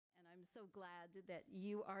so glad that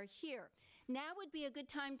you are here. Now would be a good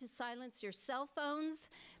time to silence your cell phones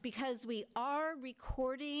because we are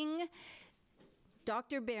recording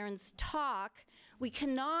Dr. Barron's talk. We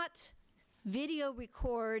cannot video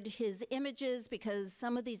record his images because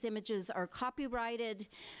some of these images are copyrighted,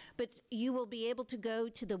 but you will be able to go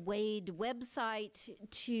to the Wade website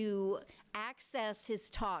to access his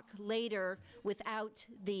talk later without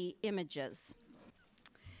the images.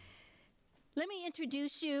 Let me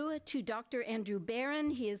introduce you to Dr. Andrew Barron.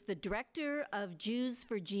 He is the director of Jews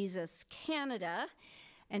for Jesus Canada,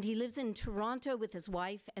 and he lives in Toronto with his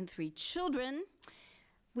wife and 3 children.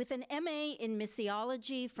 With an MA in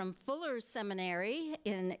missiology from Fuller Seminary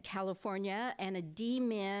in California and a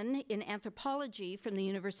DMin in anthropology from the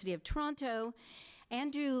University of Toronto,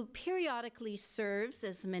 Andrew periodically serves,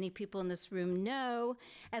 as many people in this room know,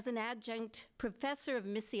 as an adjunct professor of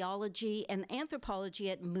missiology and anthropology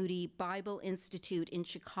at Moody Bible Institute in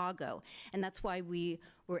Chicago. And that's why we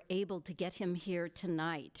were able to get him here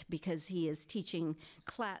tonight, because he is teaching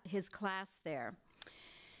his class there.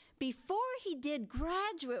 Before he did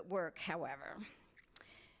graduate work, however,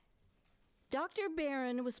 Dr.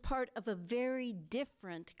 Barron was part of a very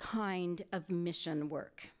different kind of mission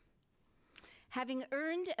work. Having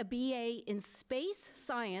earned a BA in space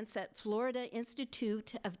science at Florida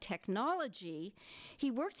Institute of Technology, he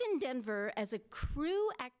worked in Denver as a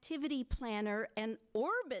crew activity planner and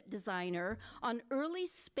orbit designer on early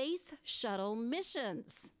space shuttle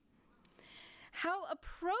missions. How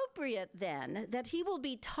appropriate, then, that he will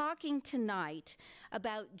be talking tonight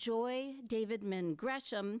about Joy Davidman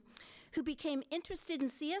Gresham, who became interested in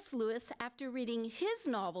C.S. Lewis after reading his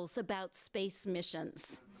novels about space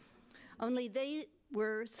missions. Only they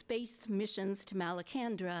were space missions to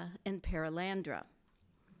Malacandra and Paralandra.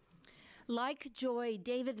 Like Joy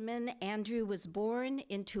Davidman, Andrew was born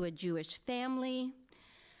into a Jewish family,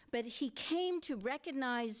 but he came to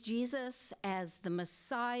recognize Jesus as the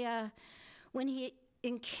Messiah when he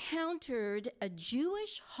encountered a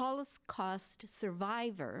Jewish Holocaust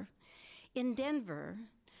survivor in Denver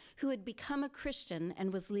who had become a Christian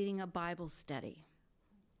and was leading a Bible study.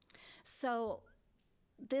 So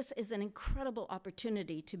this is an incredible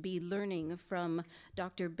opportunity to be learning from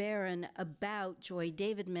Dr. Barron about Joy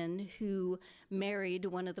Davidman, who married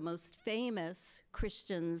one of the most famous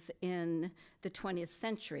Christians in the 20th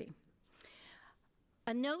century.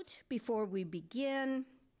 A note before we begin: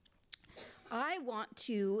 I want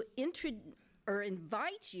to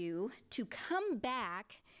invite you to come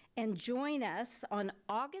back and join us on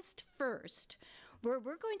August 1st, where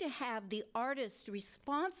we're going to have the artist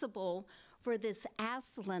responsible for this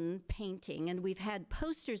Aslan painting, and we've had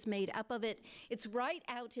posters made up of it. It's right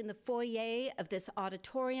out in the foyer of this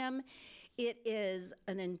auditorium. It is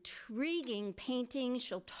an intriguing painting.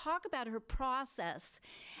 She'll talk about her process,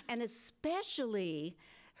 and especially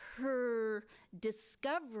her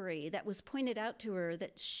discovery that was pointed out to her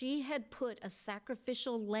that she had put a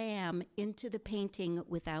sacrificial lamb into the painting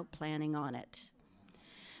without planning on it.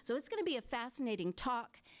 So it's going to be a fascinating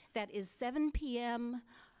talk. That is 7 p.m.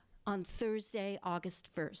 on Thursday, August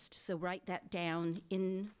 1st. So write that down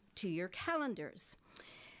into your calendars.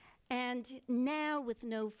 And now, with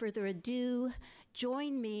no further ado,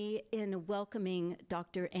 join me in welcoming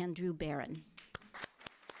Dr. Andrew Barron.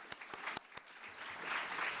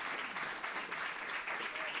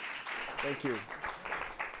 Thank you.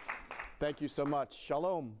 Thank you so much.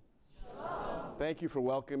 Shalom. Shalom. Thank you for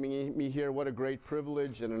welcoming me here. What a great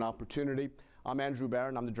privilege and an opportunity. I'm Andrew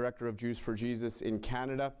Barron. I'm the director of Jews for Jesus in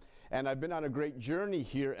Canada. And I've been on a great journey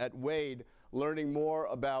here at Wade, learning more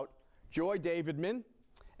about Joy Davidman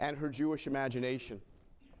and her Jewish imagination.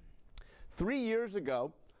 3 years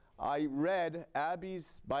ago, I read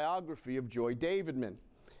Abby's biography of Joy Davidman.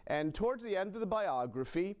 And towards the end of the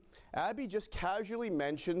biography, Abby just casually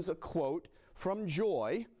mentions a quote from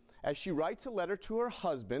Joy as she writes a letter to her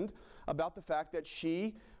husband about the fact that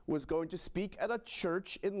she was going to speak at a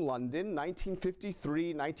church in London,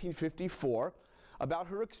 1953, 1954, about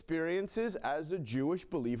her experiences as a Jewish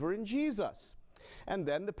believer in Jesus. And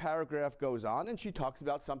then the paragraph goes on and she talks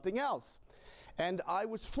about something else. And I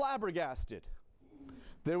was flabbergasted.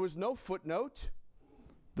 There was no footnote.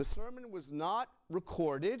 The sermon was not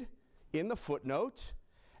recorded in the footnote,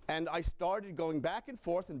 and I started going back and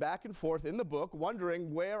forth in the book,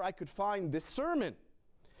 wondering where I could find this sermon,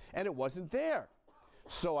 and it wasn't there.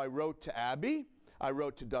 So I wrote to Abby, I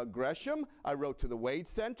wrote to Doug Gresham, I wrote to the Wade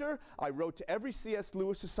Center, I wrote to every C.S.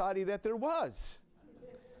 Lewis society that there was.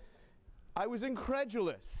 I was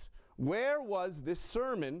incredulous. Where was this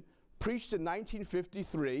sermon preached in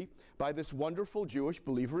 1953 by this wonderful Jewish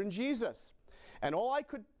believer in Jesus? And all I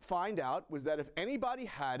could find out was that if anybody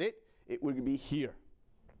had it, it would be here.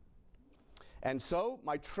 And so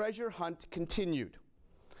my treasure hunt continued.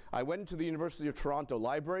 I went into the University of Toronto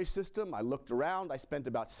library system. I looked around. I spent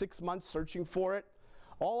about 6 months searching for it.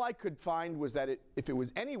 All I could find was that if it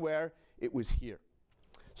was anywhere, it was here.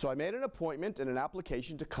 So I made an appointment and an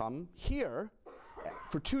application to come here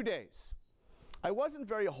for 2 days. I wasn't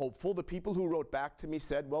very hopeful. The people who wrote back to me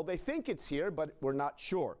said, well, they think it's here, but we're not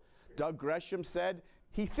sure. Doug Gresham said,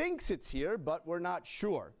 he thinks it's here, but we're not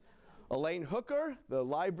sure. Elaine Hooker, the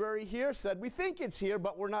library here, said, we think it's here,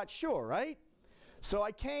 but we're not sure, right? So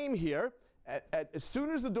I came here. As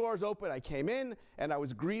soon as the doors opened, I came in, and I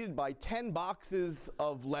was greeted by 10 boxes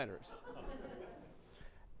of letters.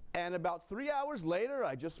 And about 3 hours later,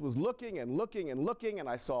 I just was looking and looking and looking, and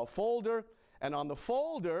I saw a folder. And on the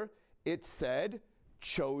folder, it said,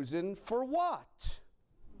 chosen for what?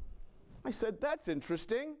 I said, that's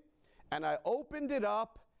interesting. And I opened it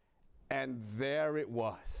up, and there it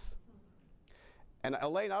was. And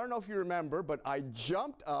Elaine, I don't know if you remember, but I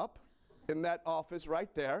jumped up in that office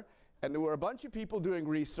right there, and there were a bunch of people doing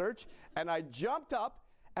research, and I jumped up,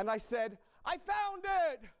 and I said, I found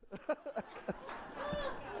it!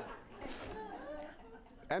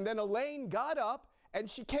 And then Elaine got up, and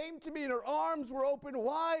she came to me, and her arms were open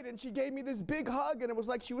wide, and she gave me this big hug, and it was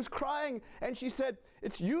like she was crying, and she said,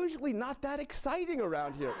 it's usually not that exciting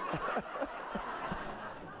around here.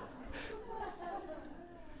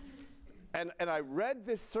 And I read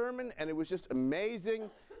this sermon, and it was just amazing,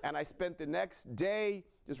 and I spent the next day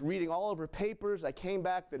just reading all of her papers. I came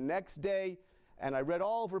back the next day, and I read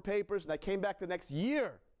all of her papers, and I came back the next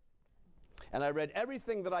year, and I read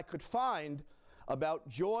everything that I could find about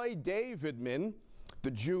Joy Davidman,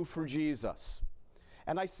 the Jew for Jesus.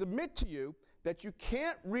 And I submit to you that you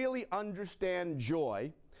can't really understand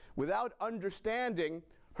Joy without understanding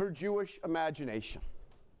her Jewish imagination.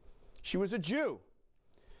 She was a Jew.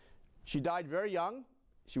 She died very young.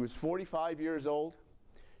 She was 45 years old.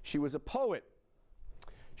 She was a poet.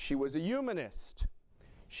 She was a humanist.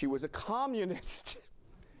 She was a communist.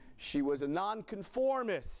 She was a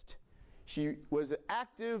nonconformist. She was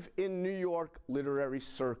active in New York literary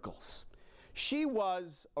circles. She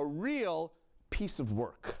was a real piece of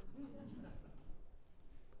work.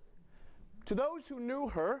 To those who knew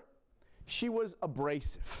her, she was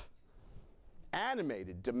abrasive,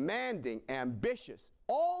 animated, demanding, ambitious.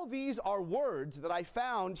 All these are words that I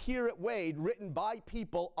found here at Wade written by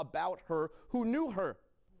people about her who knew her.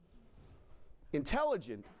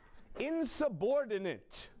 Intelligent,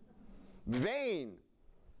 insubordinate, vain.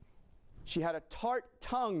 She had a tart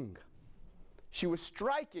tongue. She was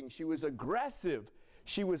striking. She was aggressive.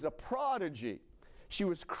 She was a prodigy. She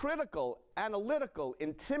was critical, analytical,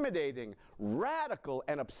 intimidating, radical,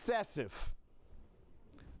 and obsessive.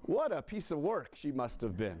 What a piece of work she must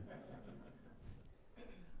have been.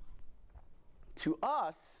 To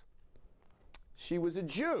us, she was a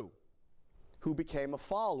Jew who became a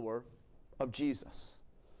follower of Jesus.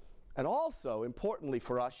 And also, importantly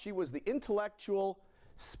for us, she was the intellectual,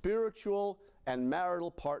 spiritual, and marital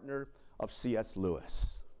partner of C.S.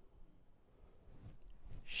 Lewis.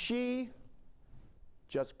 She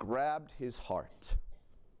just grabbed his heart.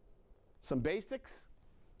 Some basics.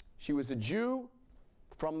 She was a Jew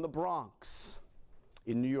from the Bronx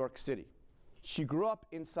in New York City. She grew up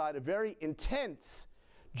inside a very intense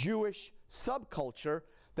Jewish subculture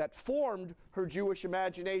that formed her Jewish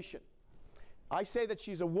imagination. I say that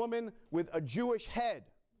she's a woman with a Jewish head.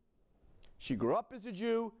 She grew up as a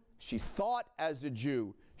Jew. She thought as a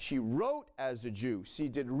Jew. She wrote as a Jew. She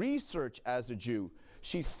did research as a Jew.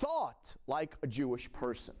 She thought like a Jewish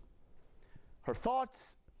person. Her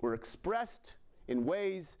thoughts were expressed in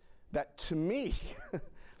ways that to me,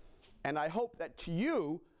 and I hope that to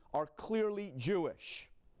you, are clearly Jewish.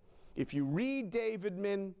 If you read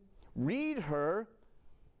Davidman, read her,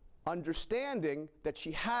 understanding that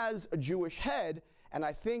she has a Jewish head, and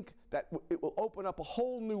I think that it will open up a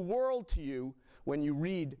whole new world to you when you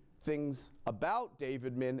read things about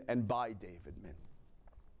Davidman and by Davidman.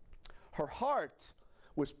 Her heart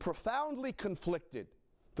was profoundly conflicted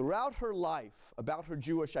throughout her life about her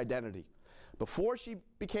Jewish identity, before she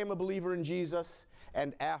became a believer in Jesus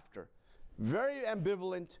and after. Very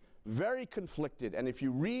ambivalent, very conflicted, and if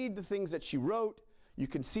you read the things that she wrote, you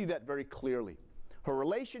can see that very clearly. Her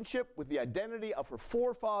relationship with the identity of her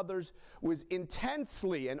forefathers was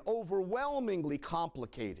intensely and overwhelmingly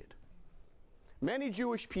complicated. Many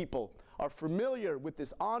Jewish people are familiar with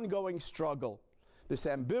this ongoing struggle, this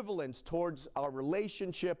ambivalence towards our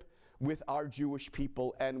relationship with our Jewish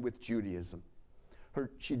people and with Judaism.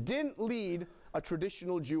 She didn't lead a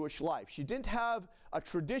traditional Jewish life. She didn't have a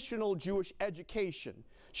traditional Jewish education.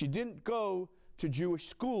 She didn't go to Jewish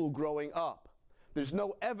school growing up. There's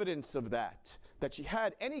no evidence of that she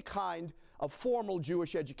had any kind of formal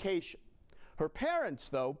Jewish education. Her parents,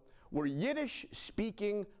 though, were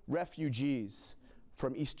Yiddish-speaking refugees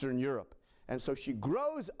from Eastern Europe. And so she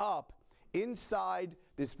grows up inside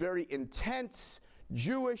this very intense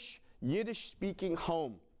Jewish, Yiddish-speaking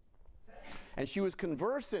home. And she was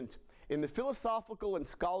conversant in the philosophical and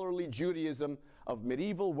scholarly Judaism of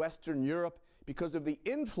medieval Western Europe because of the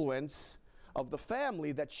influence of the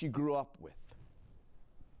family that she grew up with.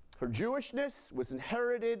 Her Jewishness was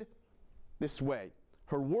inherited this way.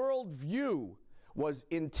 Her worldview was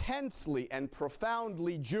intensely and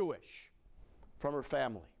profoundly Jewish from her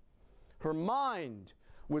family. Her mind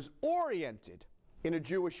was oriented in a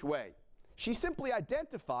Jewish way. She simply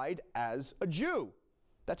identified as a Jew.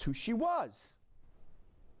 That's who she was.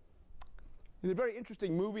 In a very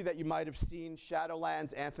interesting movie that you might have seen,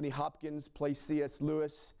 Shadowlands, Anthony Hopkins plays C.S.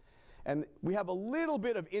 Lewis. And we have a little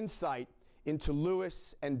bit of insight into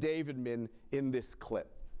Lewis and Davidman in this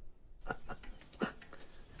clip.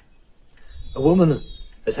 A woman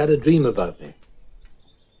has had a dream about me.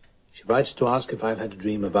 She writes to ask if I've had a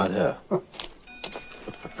dream about her.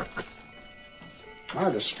 I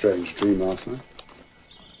had a strange dream last night.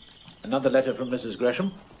 Another letter from Mrs.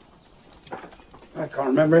 Gresham? I can't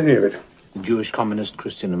remember any of it. The Jewish communist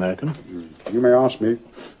Christian American? You may ask me.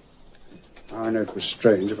 I know it was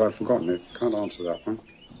strange if I've forgotten it. Can't answer that one.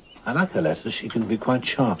 I like her letters. She can be quite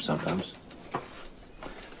sharp sometimes.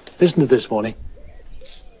 Listen to this, Warnie.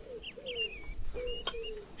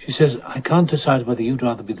 She says, I can't decide whether you'd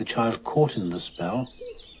rather be the child caught in the spell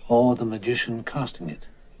or the magician casting it.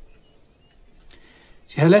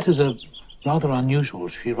 See, her letters are rather unusual.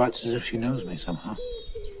 She writes as if she knows me somehow.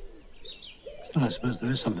 Still, I suppose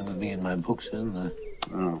there is something with me in my books, isn't there?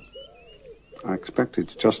 Oh. I expect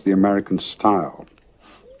it's just the American style.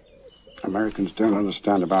 Americans don't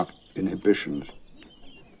understand about inhibitions.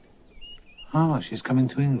 Ah, she's coming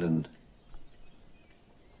to England.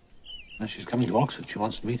 No, she's coming to Oxford. She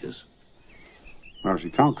wants to meet us. Well,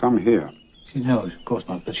 she can't come here. No, of course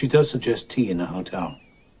not. But she does suggest tea in a hotel.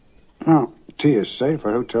 Oh, tea is safe.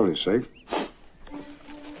 A hotel is safe.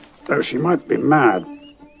 Though she might be mad.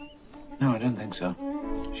 No, I don't think so.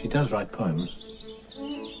 She does write poems.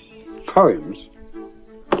 Poems?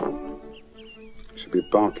 She'll be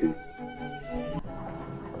barking.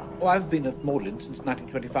 Oh, I've been at Magdalen since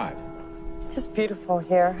 1925. It's beautiful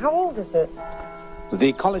here. How old is it?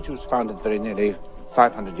 The college was founded very nearly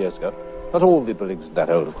 500 years ago. Not all the buildings are that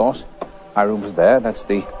old, of course. My room is there. That's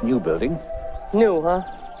the new building. New, huh?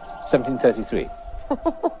 1733. What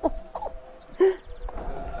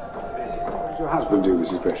does your husband do,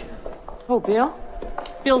 Mrs. Gresham? Oh, Bill?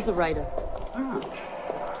 Bill's a writer. Ah.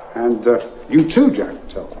 And you too, Jack,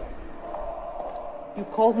 tell me. You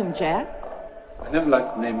call him Jack? I never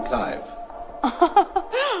liked the name Clive.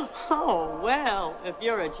 Oh, well, if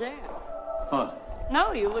you're a Jack. What?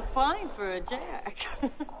 No, you look fine for a Jack.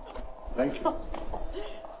 Thank you.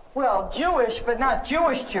 Well, Jewish, but not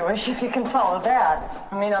Jewish, if you can follow that.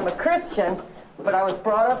 I mean, I'm a Christian, but I was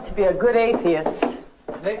brought up to be a good atheist.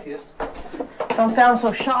 An atheist? Don't sound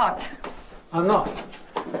so shocked. I'm not.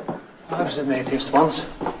 I was an atheist once.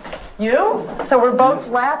 You? So we're both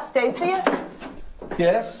lapsed atheists?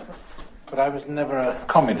 Yes, but I was never a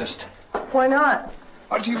communist. Why not?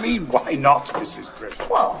 What do you mean, why not, Mrs. Gresham?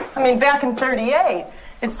 Well, I mean, back in '38,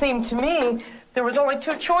 it seemed to me there was only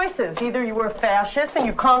two choices. Either you were a fascist and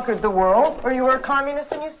you conquered the world, or you were a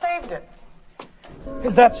communist and you saved it.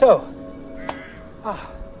 Is that so?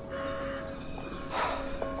 Ah.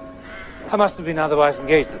 I must have been otherwise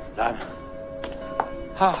engaged at the time.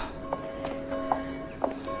 Ah.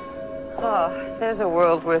 Oh, there's a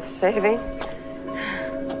world worth saving.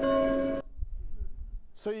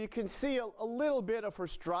 So you can see a little bit of her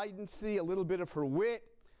stridency, a little bit of her wit,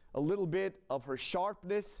 a little bit of her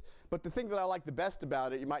sharpness. But the thing that I like the best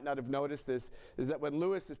about it, you might not have noticed this, is that when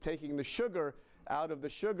Lewis is taking the sugar out of the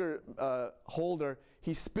sugar holder,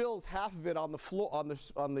 he spills half of it on the floor, on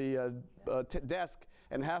the desk,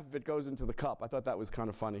 and half of it goes into the cup. I thought that was kind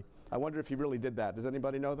of funny. I wonder if he really did that. Does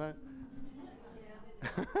anybody know that?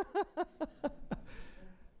 Yeah.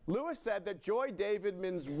 Lewis said that Joy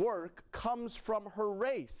Davidman's work comes from her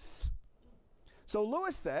race. So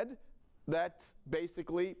Lewis said that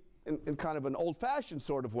basically, in kind of an old-fashioned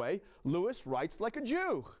sort of way, Lewis writes like a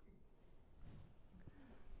Jew.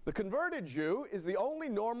 The converted Jew is the only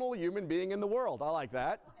normal human being in the world. I like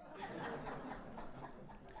that.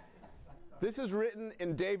 This is written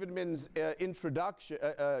in Davidman's introduction.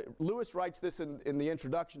 Lewis writes this in the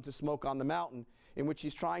introduction to Smoke on the Mountain, in which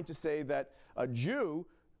he's trying to say that a Jew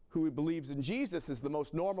who believes in Jesus is the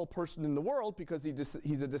most normal person in the world because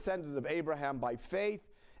he's a descendant of Abraham by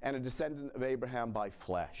faith and a descendant of Abraham by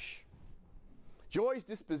flesh. Joy's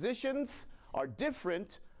dispositions are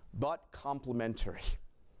different but complementary.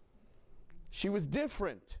 She was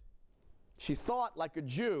different. She thought like a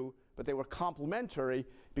Jew, but they were complementary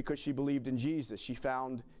because she believed in Jesus. She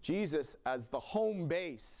found Jesus as the home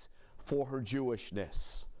base for her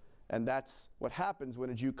Jewishness. And that's what happens when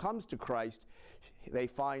a Jew comes to Christ. They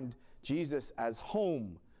find Jesus as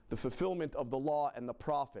home, the fulfillment of the law and the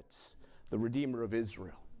prophets, the Redeemer of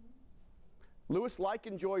Israel. Lewis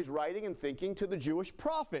likened Joy's writing and thinking to the Jewish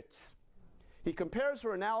prophets. He compares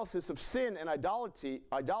her analysis of sin and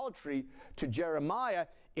idolatry to Jeremiah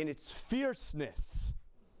in its fierceness.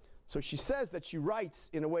 So she says that she writes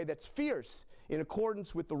in a way that's fierce, in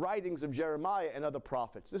accordance with the writings of Jeremiah and other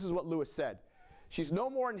prophets. This is what Lewis said. She's no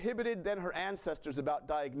more inhibited than her ancestors about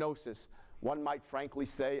diagnosis. One might frankly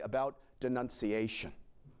say about denunciation.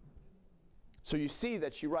 So you see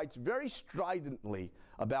that she writes very stridently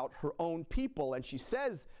about her own people, and she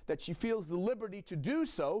says that she feels the liberty to do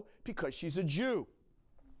so because she's a Jew.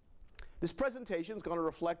 This presentation is going to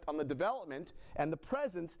reflect on the development and the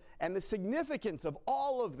presence and the significance of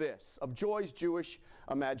all of this, of Joy's Jewish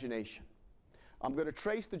imagination. I'm going to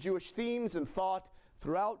trace the Jewish themes and thought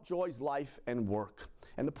throughout Joy's life and work.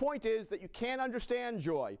 And the point is that you can't understand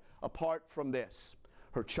Joy apart from this.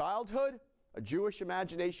 Her childhood, a Jewish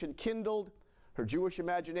imagination kindled, her Jewish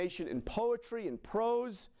imagination in poetry and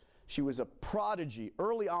prose. She was a prodigy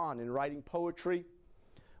early on in writing poetry.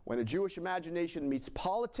 When a Jewish imagination meets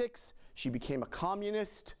politics, she became a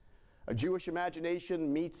communist. A Jewish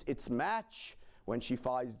imagination meets its match when she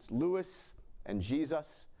finds Lewis and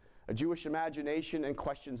Jesus. A Jewish imagination and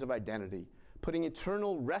questions of identity, putting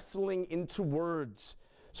eternal wrestling into words.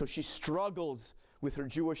 So she struggles with her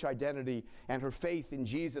Jewish identity and her faith in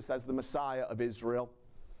Jesus as the Messiah of Israel.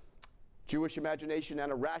 Jewish imagination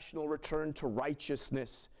and a rational return to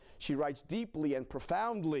righteousness. She writes deeply and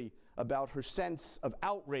profoundly about her sense of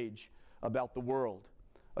outrage about the world.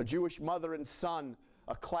 A Jewish mother and son,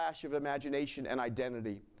 a clash of imagination and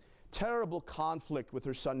identity. Terrible conflict with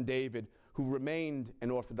her son David, who remained an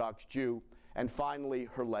Orthodox Jew. And finally,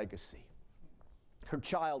 her legacy. Her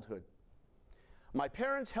childhood. My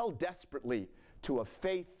parents held desperately to a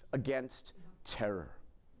faith against terror.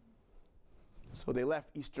 So they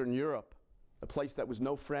left Eastern Europe, a place that was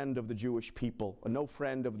no friend of the Jewish people, no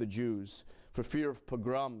friend of the Jews, for fear of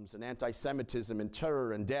pogroms and anti-Semitism and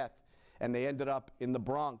terror and death. And they ended up in the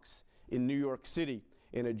Bronx in New York City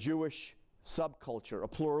in a Jewish subculture, a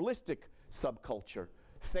pluralistic subculture,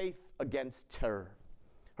 faith against terror.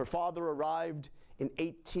 Her father arrived in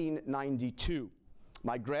 1892.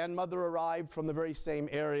 My grandmother arrived from the very same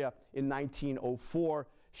area in 1904.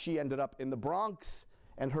 She ended up in the Bronx,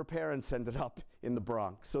 and her parents ended up in the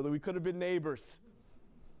Bronx, so that we could have been neighbors.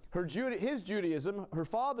 His Judaism, her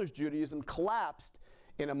father's Judaism, collapsed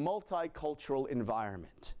in a multicultural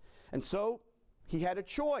environment. And so he had a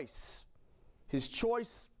choice. His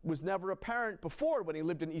choice was never apparent before when he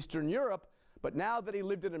lived in Eastern Europe, but now that he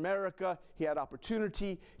lived in America, he had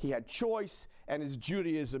opportunity, he had choice, and his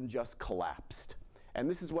Judaism just collapsed. And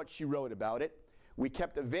this is what she wrote about it. We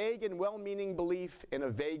kept a vague and well-meaning belief in a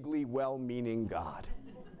vaguely well-meaning God.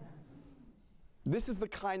 This is the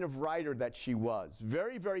kind of writer that she was.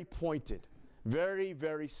 Very, very pointed. Very,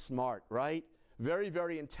 very smart, right? Very,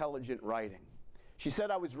 very intelligent writing. She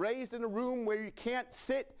said, I was raised in a room where you can't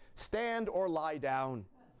sit, stand, or lie down.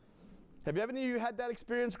 Have any of you had that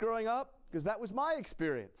experience growing up? Because that was my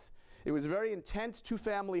experience. It was a very intense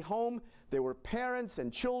two-family home. There were parents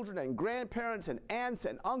and children and grandparents and aunts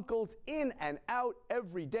and uncles in and out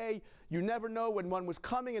every day. You never know when one was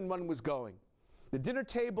coming and one was going. The dinner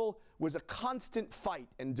table was a constant fight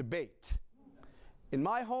and debate. In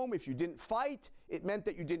my home, if you didn't fight, it meant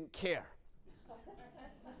that you didn't care.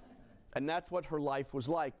 And that's what her life was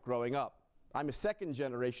like growing up. I'm a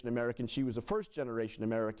second-generation American. She was a first-generation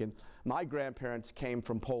American. My grandparents came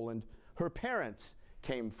from Poland. Her parents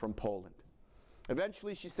came from Poland.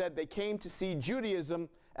 Eventually, she said, they came to see Judaism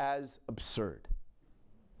as absurd.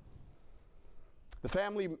 The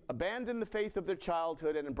family abandoned the faith of their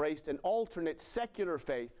childhood and embraced an alternate secular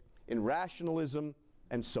faith in rationalism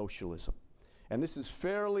and socialism. And this is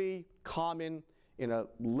fairly common in a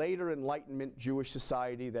later Enlightenment Jewish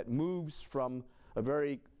society that moves from a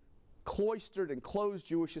very cloistered and closed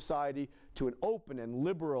Jewish society to an open and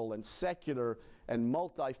liberal and secular and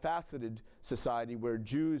multifaceted society where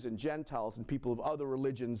Jews and Gentiles and people of other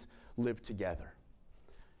religions live together.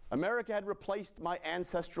 America had replaced my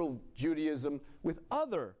ancestral Judaism with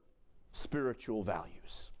other spiritual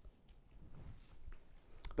values.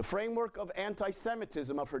 The framework of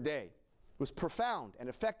anti-Semitism of her day was profound and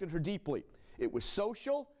affected her deeply. It was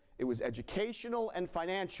social, it was educational and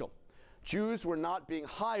financial. Jews were not being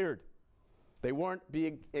hired. They weren't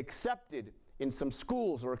being accepted in some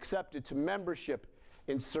schools or accepted to membership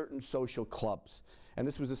in certain social clubs. And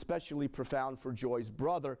this was especially profound for Joy's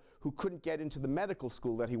brother, who couldn't get into the medical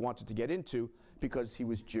school that he wanted to get into because he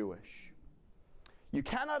was Jewish. You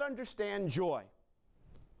cannot understand Joy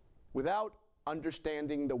without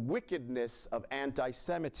understanding the wickedness of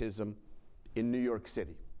anti-Semitism in New York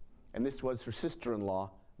City. And this was her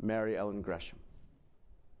sister-in-law, Mary Ellen Gresham.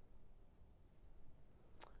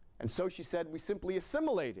 And so she said, we simply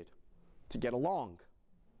assimilated to get along.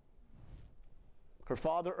 Her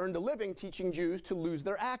father earned a living teaching Jews to lose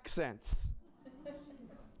their accents.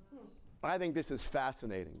 I think this is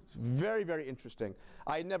fascinating. It's very, very interesting.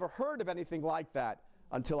 I had never heard of anything like that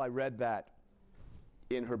until I read that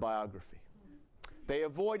in her biography. They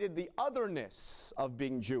avoided the otherness of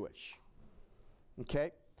being Jewish.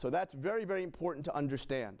 Okay? So that's very, very important to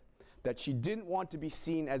understand, that she didn't want to be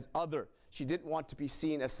seen as other. She didn't want to be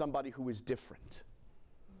seen as somebody who was different.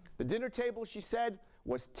 The dinner table, she said,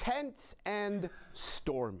 was tense and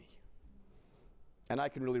stormy. And I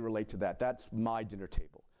can really relate to that. That's my dinner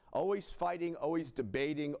table. Always fighting, always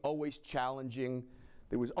debating, always challenging.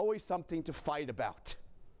 There was always something to fight about.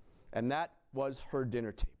 And that was her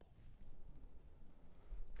dinner table.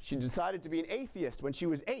 She decided to be an atheist when she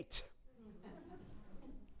was 8.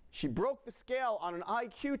 She broke the scale on an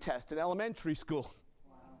IQ test in elementary school.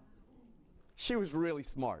 She was really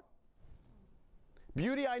smart.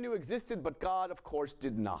 Beauty I knew existed, but God, of course,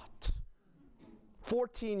 did not.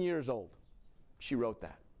 14 years old, she wrote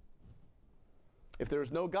that. If there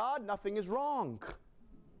is no God, nothing is wrong.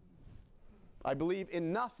 I believe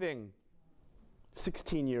in nothing.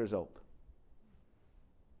 16 years old.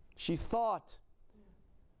 She thought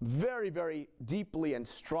very, very deeply and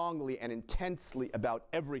strongly and intensely about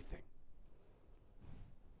everything.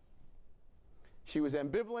 She was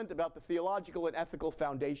ambivalent about the theological and ethical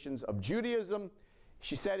foundations of Judaism.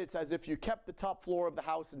 She said it's as if you kept the top floor of the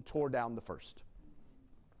house and tore down the first.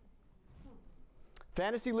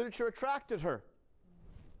 Fantasy literature attracted her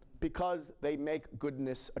because they make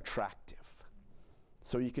goodness attractive.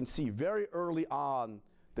 So you can see very early on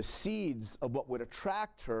the seeds of what would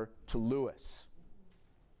attract her to Lewis.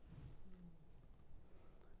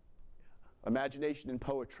 Imagination and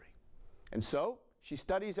poetry. And so she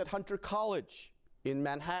studies at Hunter College in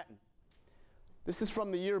Manhattan. This is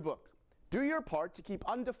from the yearbook. Do your part to keep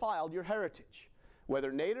undefiled your heritage.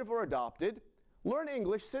 Whether native or adopted, learn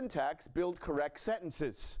English syntax, build correct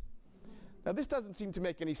sentences. Now this doesn't seem to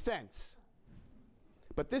make any sense.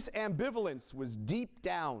 But this ambivalence was deep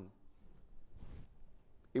down.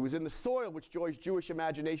 It was in the soil which Joy's Jewish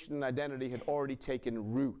imagination and identity had already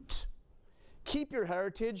taken root. Keep your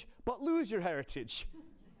heritage, but lose your heritage.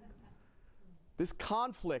 This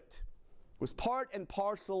conflict was part and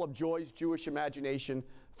parcel of Joy's Jewish imagination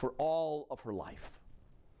for all of her life.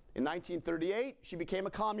 In 1938, she became a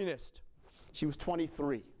communist. She was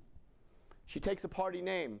 23. She takes a party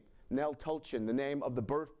name, Nel Tulchin, the name of the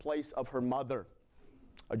birthplace of her mother,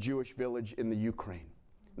 a Jewish village in the Ukraine.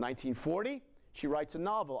 1940, she writes a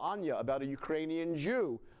novel, Anya, about a Ukrainian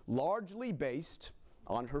Jew, largely based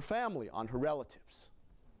on her family, on her relatives.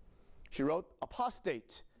 She wrote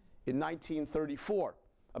Apostate in 1934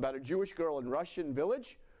 about a Jewish girl in a Russian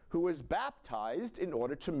village who was baptized in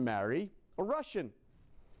order to marry a Russian.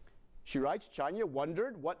 She writes, Chanya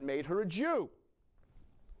wondered what made her a Jew.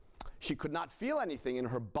 She could not feel anything in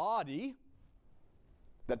her body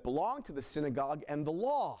that belonged to the synagogue and the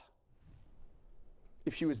law.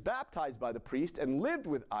 If she was baptized by the priest and lived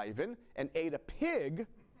with Ivan and ate a pig,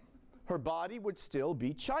 her body would still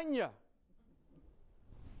be Chanya.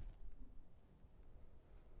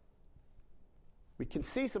 We can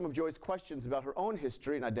see some of Joy's questions about her own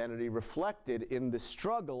history and identity reflected in the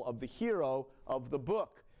struggle of the hero of the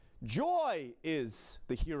book. Joy is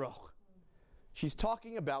the hero. She's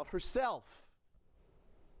talking about herself.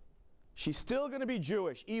 She's still going to be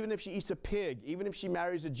Jewish, even if she eats a pig, even if she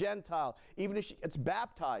marries a Gentile, even if she gets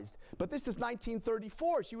baptized. But this is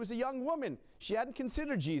 1934. She was a young woman. She hadn't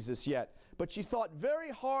considered Jesus yet. But she thought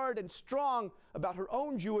very hard and strong about her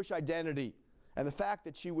own Jewish identity and the fact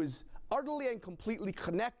that she was utterly and completely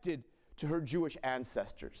connected to her Jewish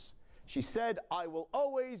ancestors. She said, I will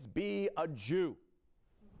always be a Jew.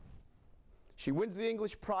 She wins the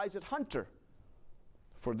English prize at Hunter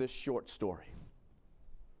for this short story.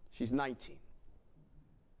 She's 19.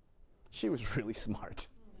 She was really smart.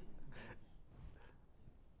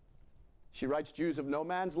 She writes Jews of No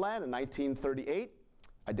Man's Land in 1938.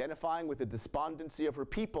 Identifying with the despondency of her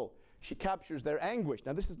people, she captures their anguish.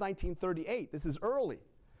 Now, this is 1938. This is early.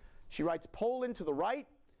 She writes, Poland to the right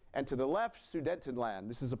and to the left, Sudetenland.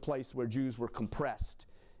 This is a place where Jews were compressed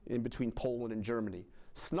in between Poland and Germany,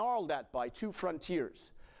 snarled at by two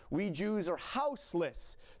frontiers. We Jews are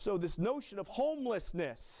houseless. So this notion of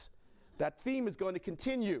homelessness, that theme is going to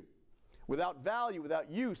continue. Without value, without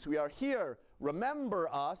use, we are here. Remember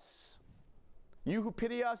us. You who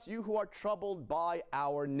pity us, you who are troubled by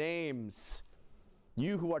our names.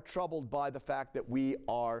 You who are troubled by the fact that we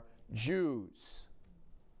are Jews.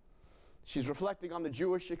 She's reflecting on the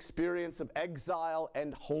Jewish experience of exile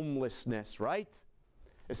and homelessness, right?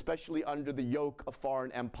 Especially under the yoke of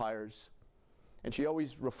foreign empires. And she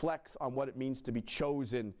always reflects on what it means to be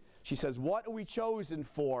chosen. She says, what are we chosen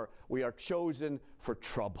for? We are chosen for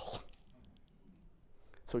trouble.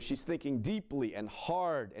 So she's thinking deeply and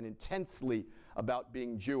hard and intensely about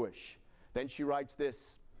being Jewish. Then she writes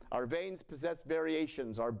this, our veins possess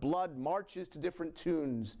variations, our blood marches to different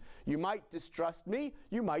tunes. You might distrust me,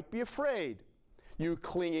 you might be afraid. You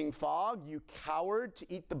clinging fog, you coward to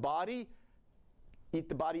eat the body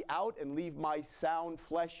out and leave my sound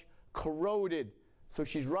flesh corroded. So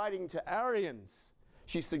she's writing to Aryans.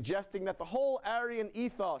 She's suggesting that the whole Aryan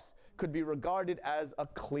ethos could be regarded as a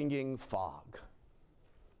clinging fog.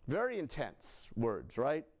 Very intense words,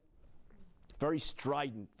 right? Very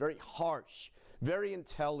strident, very harsh, very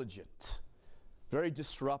intelligent, very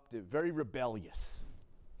disruptive, very rebellious.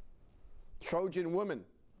 Trojan women,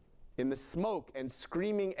 in the smoke and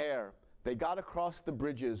screaming air, they got across the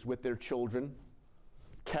bridges with their children,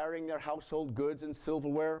 carrying their household goods and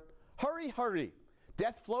silverware. Hurry, hurry!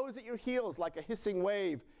 Death flows at your heels like a hissing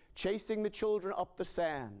wave, chasing the children up the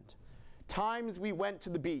sand. Times we went to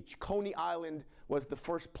the beach. Coney Island was the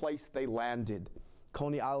first place they landed.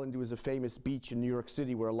 Coney Island was a famous beach in New York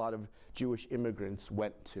City where a lot of Jewish immigrants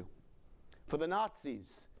went to. For the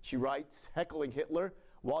Nazis, she writes, heckling Hitler,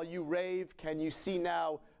 while you rave, can you see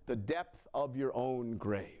now the depth of your own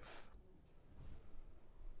grave?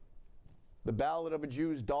 The Ballad of a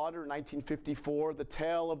Jew's Daughter, 1954, the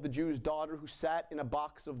tale of the Jew's daughter who sat in a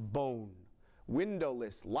box of bone,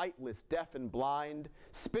 windowless, lightless, deaf and blind,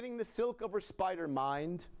 spinning the silk of her spider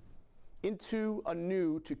mind into a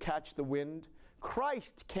new to catch the wind.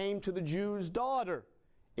 Christ came to the Jew's daughter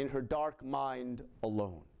in her dark mind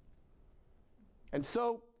alone. And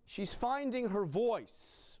so she's finding her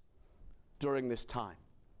voice during this time.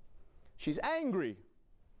 She's angry.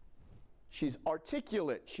 She's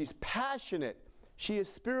articulate. She's passionate. She is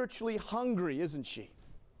spiritually hungry, isn't she?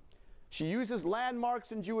 She uses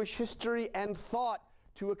landmarks in Jewish history and thought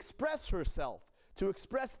to express herself, to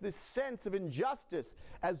express this sense of injustice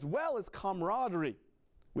as well as camaraderie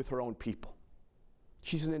with her own people.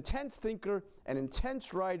 She's an intense thinker, an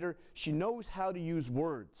intense writer. She knows how to use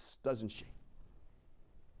words, doesn't she?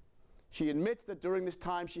 She admits that during this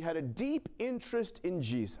time she had a deep interest in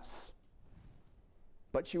Jesus.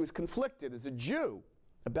 But she was conflicted as a Jew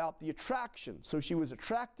about the attraction. So she was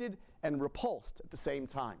attracted and repulsed at the same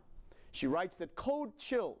time. She writes that cold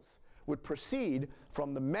chills would proceed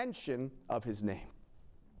from the mention of his name.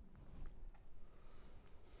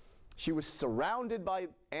 She was surrounded by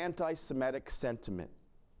anti-Semitic sentiment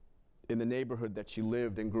in the neighborhood that she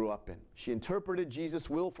lived and grew up in. She interpreted Jesus'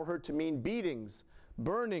 will for her to mean beatings,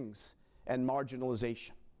 burnings, and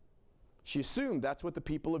marginalization. She assumed that's what the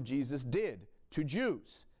people of Jesus did to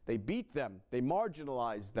Jews. They beat them, they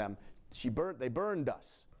marginalized them, they burned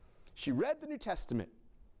us. She read the New Testament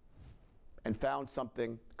and found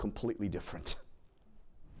something completely different.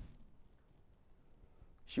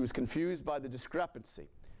 She was confused by the discrepancy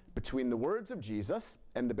between the words of Jesus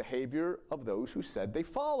and the behavior of those who said they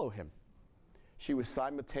follow him. She was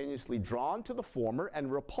simultaneously drawn to the former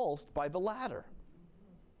and repulsed by the latter.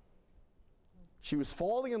 She was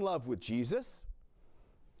falling in love with Jesus,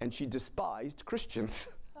 and she despised Christians.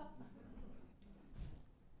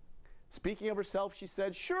 Speaking of herself, she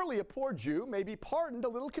said, surely a poor Jew may be pardoned a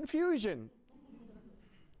little confusion.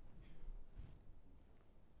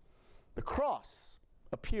 The cross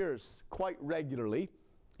appears quite regularly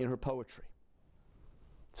in her poetry.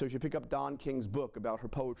 So if you pick up Don King's book about her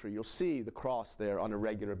poetry, you'll see the cross there on a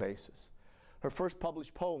regular basis. Her first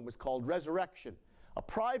published poem was called Resurrection, a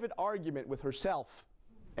private argument with herself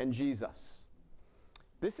and Jesus.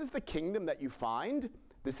 This is the kingdom that you find.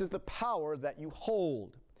 This is the power that you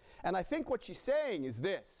hold. And I think what she's saying is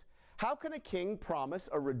this: how can a king promise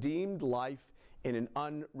a redeemed life in an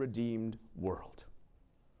unredeemed world?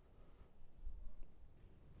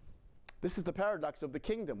 This is the paradox of the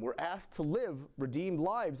kingdom. We're asked to live redeemed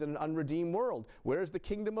lives in an unredeemed world. Where is the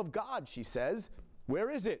kingdom of God, she says?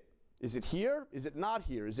 Where is it? Is it here? Is it not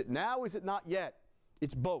here? Is it now? Is it not yet?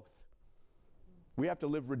 It's both. We have to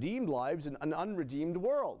live redeemed lives in an unredeemed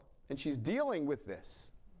world. And she's dealing with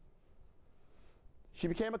this. She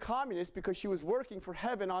became a communist because she was working for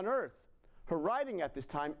heaven on earth. Her writing at this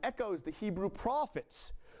time echoes the Hebrew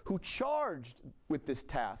prophets who charged with this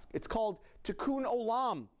task. It's called tikkun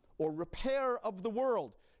olam, or repair of the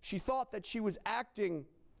world. She thought that she was acting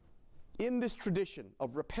in this tradition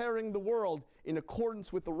of repairing the world in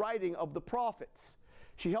accordance with the writing of the prophets.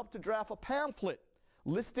 She helped to draft a pamphlet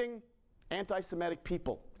listing anti-Semitic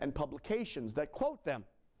people and publications that quote them.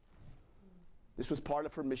 This was part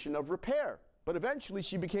of her mission of repair. But eventually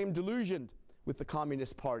she became delusioned with the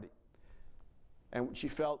Communist Party. And what she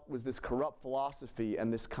felt was this corrupt philosophy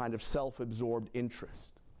and this kind of self-absorbed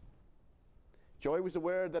interest. Joy was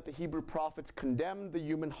aware that the Hebrew prophets condemned the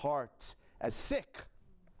human heart as sick,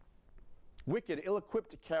 wicked,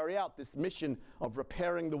 ill-equipped to carry out this mission of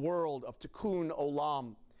repairing the world, of tikkun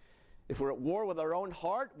olam. If we're at war with our own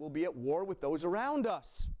heart, we'll be at war with those around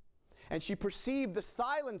us. And she perceived the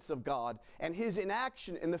silence of God and his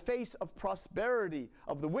inaction in the face of prosperity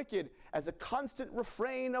of the wicked as a constant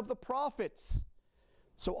refrain of the prophets.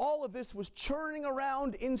 So all of this was churning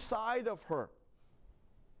around inside of her.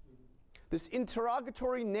 This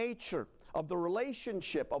interrogatory nature of the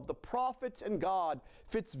relationship of the prophets and God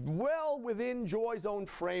fits well within Joy's own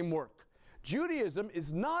framework. Judaism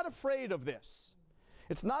is not afraid of this.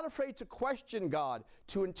 It's not afraid to question God,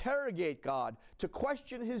 to interrogate God, to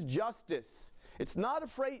question his justice. It's not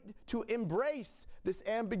afraid to embrace this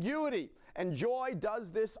ambiguity. And Joy does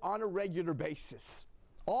this on a regular basis,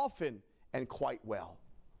 often and quite well.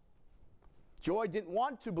 Joy didn't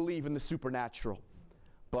want to believe in the supernatural,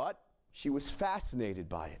 but she was fascinated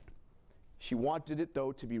by it. She wanted it,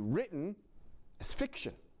 though, to be written as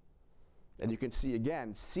fiction. And you can see,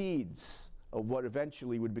 again, seeds of what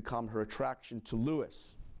eventually would become her attraction to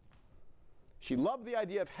Lewis. She loved the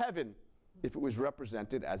idea of heaven if it was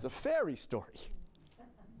represented as a fairy story.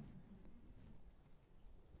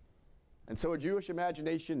 And so a Jewish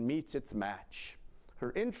imagination meets its match.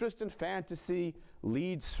 Her interest in fantasy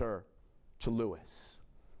leads her to Lewis.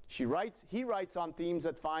 He writes on themes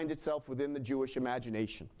that find itself within the Jewish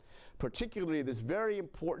imagination, particularly this very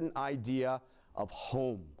important idea of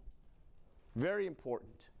home. Very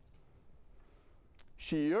important.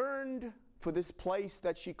 She yearned for this place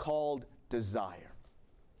that she called desire.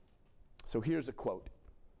 So here's a quote.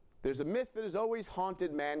 There's a myth that has always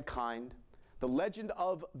haunted mankind, the legend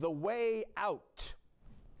of the way out,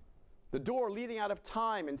 the door leading out of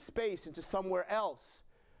time and space into somewhere else.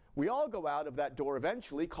 We all go out of that door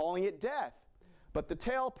eventually, calling it death. But the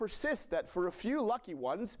tale persists that for a few lucky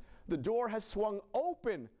ones, the door has swung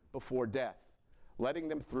open before death, letting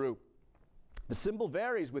them through. The symbol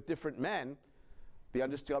varies with different men. The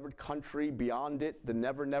undiscovered country beyond it, the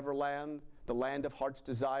never, never land, the land of heart's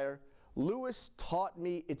desire. Lewis taught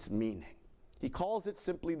me its meaning. He calls it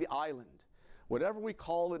simply the island. Whatever we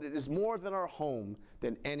call it, it is more than our home,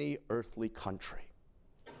 than any earthly country.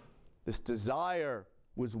 This desire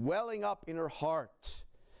was welling up in her heart,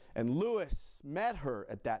 and Lewis met her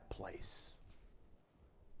at that place.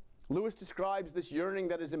 Lewis describes this yearning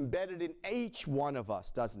that is embedded in each one of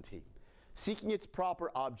us, doesn't he? Seeking its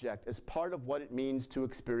proper object as part of what it means to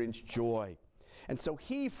experience joy. And so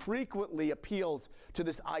he frequently appeals to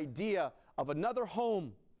this idea of another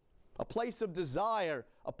home, a place of desire,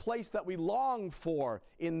 a place that we long for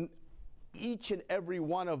in each and every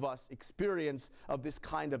one of us experience of this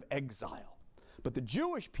kind of exile. But the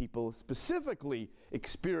Jewish people specifically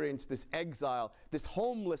experienced this exile, this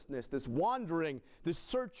homelessness, this wandering, this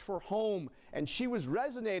search for home. And she was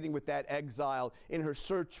resonating with that exile in her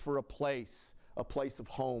search for a place of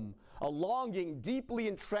home, a longing deeply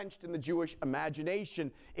entrenched in the Jewish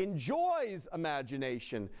imagination, in Joy's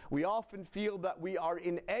imagination. We often feel that we are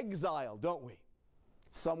in exile, don't we?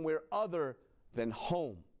 Somewhere other than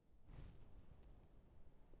home.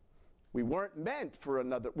 We weren't meant for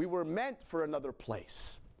another, we were meant for another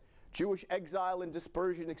place. Jewish exile and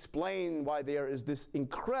dispersion explain why there is this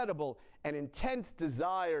incredible and intense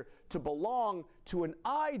desire to belong to an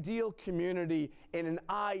ideal community in an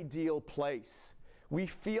ideal place. We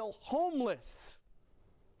feel homeless.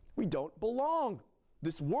 We don't belong.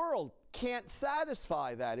 This world can't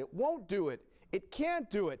satisfy that. It won't do it. It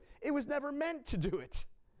can't do it. It was never meant to do it.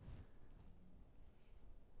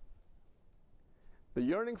 The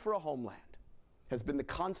yearning for a homeland has been the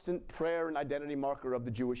constant prayer and identity marker of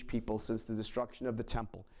the Jewish people since the destruction of the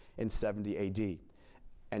temple in 70 AD.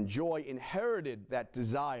 And Joy inherited that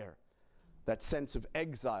desire, that sense of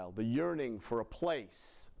exile, the yearning for a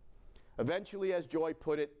place. Eventually, as Joy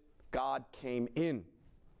put it, God came in.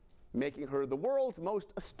 making her the world's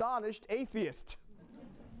most astonished atheist.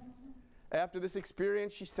 After this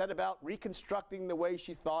experience, she set about reconstructing the way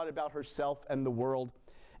she thought about herself and the world,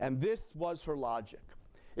 and this was her logic.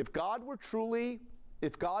 If God were true,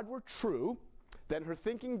 then her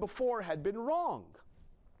thinking before had been wrong.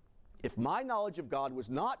 If my knowledge of God was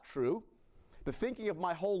not true, the thinking of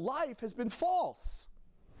my whole life has been false.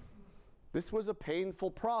 This was a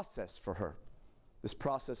painful process for her, this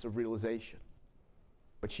process of realization.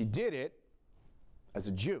 But she did it as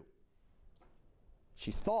a Jew.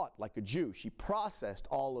 She thought like a Jew. She processed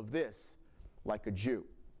all of this like a Jew.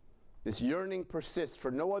 This yearning persists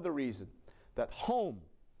for no other reason that home,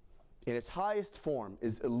 in its highest form,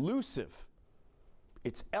 is elusive.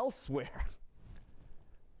 It's elsewhere.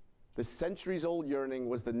 The centuries-old yearning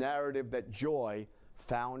was the narrative that Joy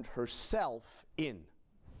found herself in.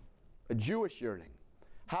 A Jewish yearning.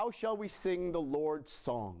 How shall we sing the Lord's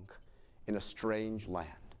song in a strange land?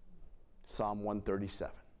 Psalm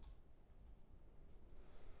 137.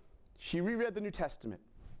 She reread the New Testament.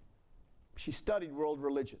 She studied world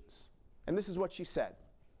religions. And this is what she said.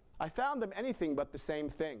 I found them anything but the same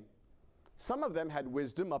thing. Some of them had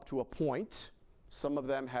wisdom up to a point. Some of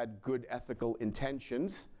them had good ethical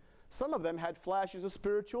intentions. Some of them had flashes of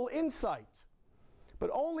spiritual insight. But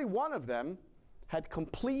only one of them had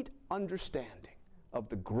complete understanding of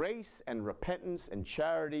the grace and repentance and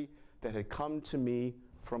charity that had come to me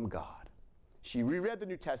from God. She reread the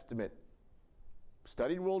New Testament,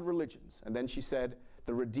 studied world religions, and then she said,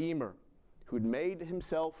 the Redeemer who'd made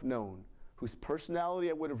himself known, whose personality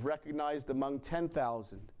I would have recognized among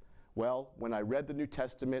 10,000. Well, when I read the New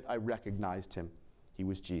Testament, I recognized him. He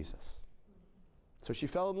was Jesus. So she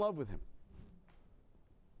fell in love with him.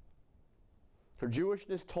 Her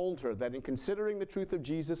Jewishness told her that in considering the truth of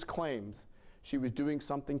Jesus' claims, she was doing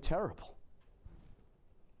something terrible.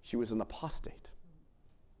 She was an apostate.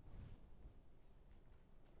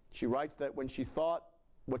 She writes that when she thought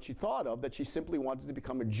what she thought of, that she simply wanted to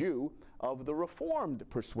become a Jew of the Reformed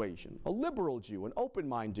persuasion, a liberal Jew, an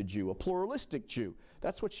open-minded Jew, a pluralistic Jew.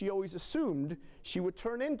 That's what she always assumed she would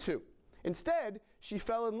turn into. Instead, she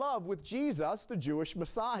fell in love with Jesus, the Jewish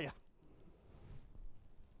Messiah.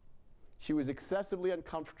 She was excessively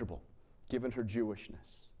uncomfortable, given her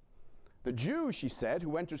Jewishness. The Jew, she said,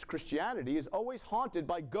 who enters Christianity is always haunted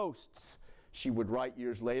by ghosts, she would write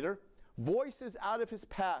years later. Voices out of his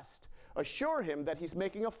past assure him that he's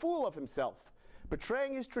making a fool of himself.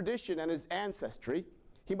 Betraying his tradition and his ancestry,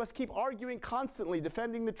 he must keep arguing constantly,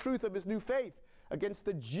 defending the truth of his new faith against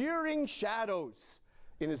the jeering shadows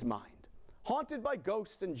in his mind. Haunted by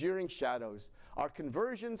ghosts and jeering shadows, our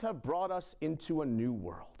conversions have brought us into a new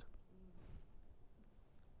world.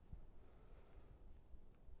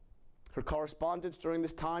 Her correspondence during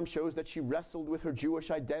this time shows that she wrestled with her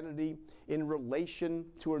Jewish identity in relation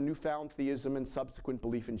to her newfound theism and subsequent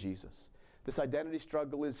belief in Jesus. This identity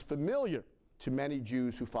struggle is familiar to many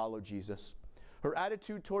Jews who follow Jesus. Her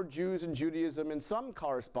attitude toward Jews and Judaism in some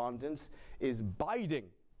correspondence is biting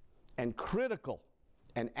and critical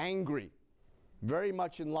and angry, very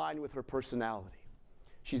much in line with her personality.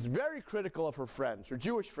 She's very critical of her friends, her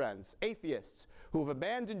Jewish friends, atheists, who have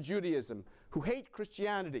abandoned Judaism, who hate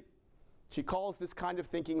Christianity. She calls this kind of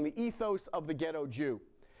thinking the ethos of the ghetto Jew.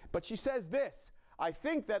 But she says this, I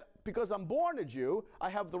think that because I'm born a Jew, I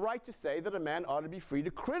have the right to say that a man ought to be free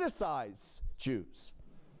to criticize Jews.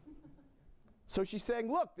 So she's saying,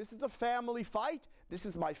 look, this is a family fight. This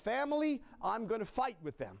is my family. I'm going to fight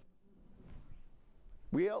with them.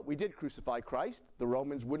 We did crucify Christ. The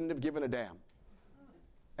Romans wouldn't have given a damn.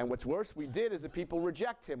 And what's worse, we did as a people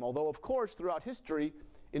reject him, although, of course, throughout history,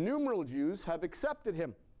 innumerable Jews have accepted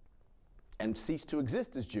him and ceased to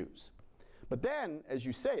exist as Jews. But then, as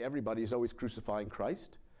you say, everybody is always crucifying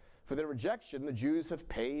Christ. For their rejection, the Jews have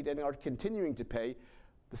paid and are continuing to pay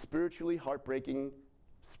the spiritual heartbreak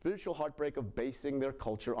of basing their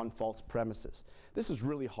culture on false premises. This is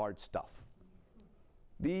really hard stuff.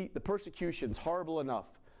 The persecutions, horrible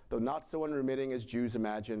enough, though not so unremitting as Jews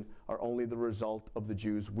imagine, are only the result of the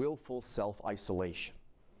Jews' willful self-isolation.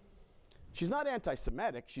 She's not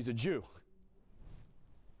anti-Semitic, she's a Jew.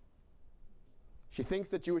 She thinks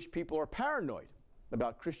that Jewish people are paranoid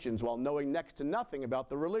about Christians while knowing next to nothing about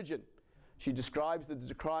the religion. She describes the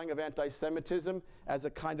decrying of anti-Semitism as a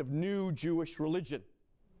kind of new Jewish religion.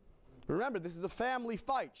 Remember, this is a family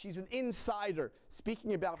fight. She's an insider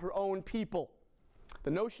speaking about her own people.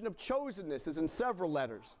 The notion of chosenness is in several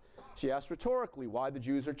letters. She asks rhetorically why the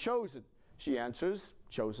Jews are chosen. She answers,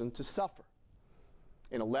 chosen to suffer.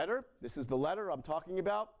 In a letter, this is the letter I'm talking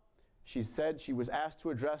about, She said she was asked to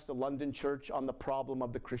address the London church on the problem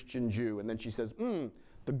of the Christian Jew. And then she says,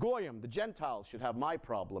 the Goyim, the Gentiles, should have my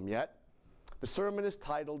problem yet. The sermon is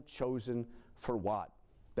titled, Chosen for What?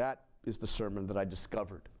 That is the sermon that I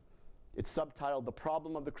discovered. It's subtitled, The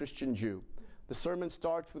Problem of the Christian Jew. The sermon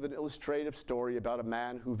starts with an illustrative story about a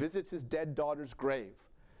man who visits his dead daughter's grave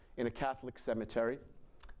in a Catholic cemetery.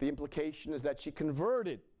 The implication is that she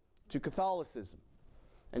converted to Catholicism,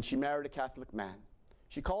 and she married a Catholic man.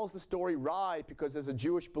 She calls the story right because as a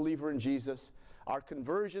Jewish believer in Jesus, our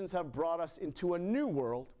conversions have brought us into a new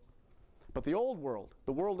world. But the old world,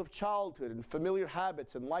 the world of childhood and familiar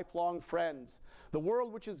habits and lifelong friends, the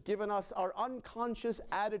world which has given us our unconscious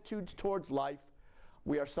attitudes towards life,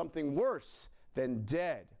 we are something worse than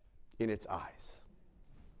dead in its eyes.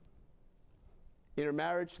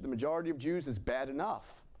 Intermarriage to the majority of Jews is bad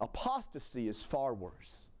enough. Apostasy is far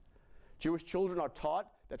worse. Jewish children are taught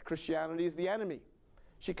that Christianity is the enemy.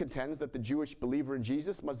 She contends that the Jewish believer in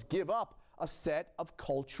Jesus must give up a set of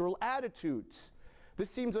cultural attitudes. This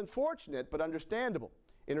seems unfortunate, but understandable.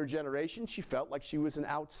 In her generation, she felt like she was an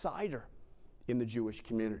outsider in the Jewish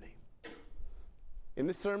community. In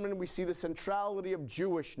this sermon, we see the centrality of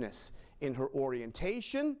Jewishness in her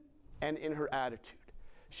orientation and in her attitude.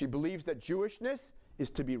 She believes that Jewishness is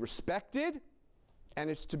to be respected and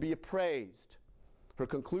it's to be appraised. Her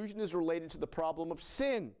conclusion is related to the problem of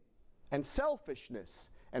sin and selfishness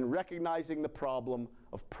and recognizing the problem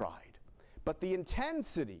of pride. But the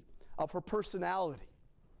intensity of her personality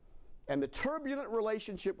and the turbulent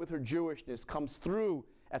relationship with her Jewishness comes through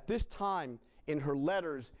at this time in her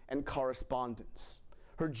letters and correspondence.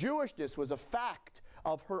 Her Jewishness was a fact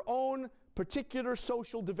of her own particular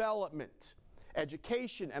social development,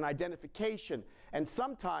 education and identification, and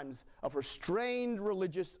sometimes of her strained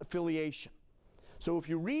religious affiliation. So if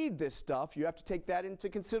you read this stuff, you have to take that into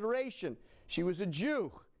consideration. She was a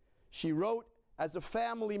Jew. She wrote as a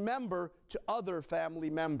family member to other family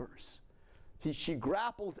members. She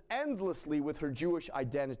grapples endlessly with her Jewish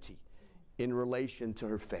identity in relation to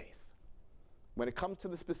her faith. When it comes to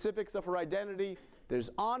the specifics of her identity,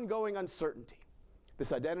 there's ongoing uncertainty.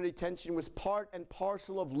 This identity tension was part and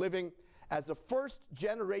parcel of living as a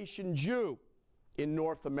first-generation Jew in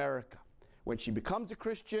North America. When she becomes a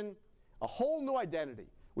Christian, a whole new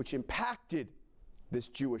identity which impacted this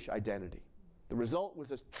Jewish identity. The result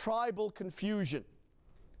was a tribal confusion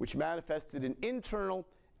which manifested in internal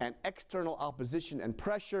and external opposition and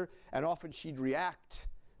pressure, and often she'd react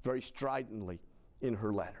very stridently in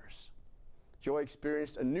her letters. Joy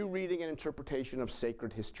experienced a new reading and interpretation of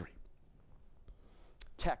sacred history,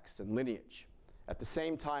 texts and lineage. At the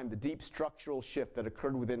same time, the deep structural shift that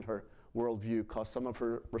occurred within her worldview caused some of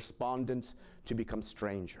her respondents to become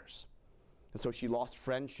strangers. And so she lost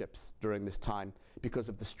friendships during this time because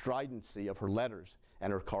of the stridency of her letters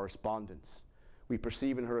and her correspondence. We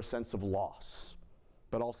perceive in her a sense of loss,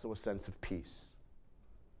 but also a sense of peace.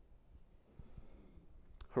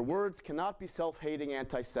 Her words cannot be self-hating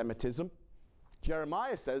anti-Semitism.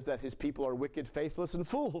 Jeremiah says that his people are wicked, faithless, and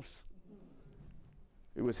fools.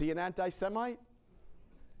 Was he an anti-Semite?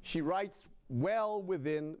 She writes well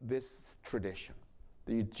within this tradition.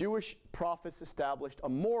 The Jewish prophets established a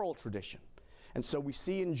moral tradition. And so we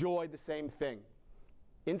see in Joy the same thing.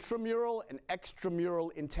 Intramural and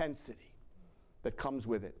extramural intensity that comes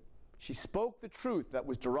with it. She spoke the truth that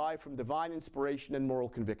was derived from divine inspiration and moral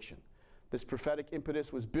conviction. This prophetic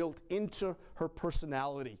impetus was built into her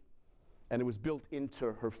personality, and it was built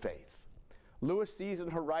into her faith. Lewis sees in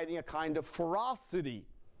her writing a kind of ferocity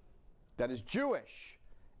that is Jewish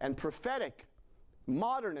and prophetic,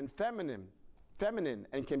 modern and feminine,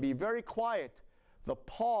 and can be very quiet. The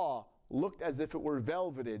paw looked as if it were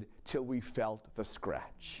velveted till we felt the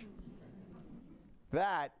scratch.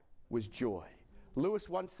 That was Joy. Lewis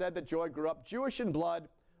once said that Joy grew up Jewish in blood,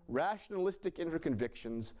 rationalistic in her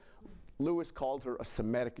convictions. Lewis called her a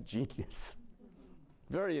Semitic genius.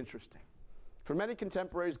 Very interesting. For many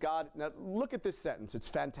contemporaries, God, now look at this sentence, it's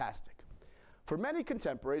fantastic. For many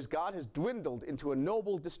contemporaries, God has dwindled into a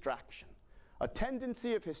noble distraction, a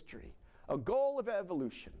tendency of history, a goal of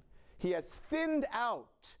evolution. He has thinned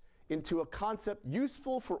out into a concept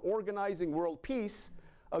useful for organizing world peace,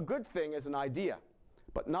 a good thing as an idea,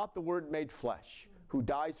 but not the Word made flesh, who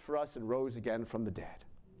dies for us and rose again from the dead.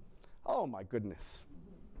 Oh my goodness.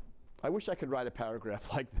 I wish I could write a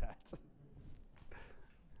paragraph like that.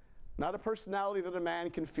 Not a personality that a man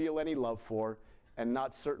can feel any love for, and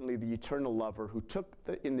not certainly the eternal lover who took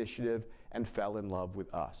the initiative and fell in love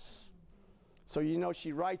with us. So you know,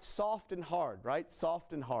 she writes soft and hard, right?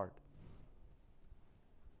 Soft and hard.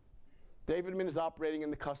 Davidman is operating in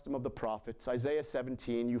the custom of the prophets. Isaiah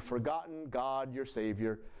 17, you've forgotten God, your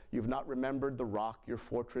Savior. You've not remembered the rock, your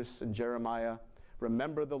fortress, and Jeremiah.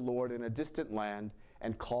 Remember the Lord in a distant land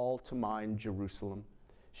and call to mind Jerusalem.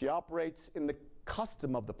 She operates in the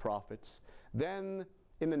custom of the prophets. Then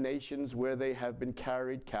in the nations where they have been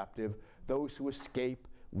carried captive, those who escape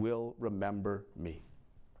will remember me.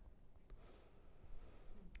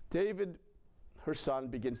 David, her son,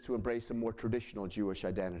 begins to embrace a more traditional Jewish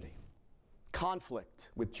identity. Conflict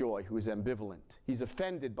with Joy, who is ambivalent. He's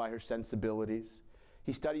offended by her sensibilities.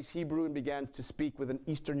 He studies Hebrew and begins to speak with an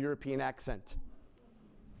Eastern European accent,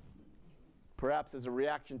 perhaps as a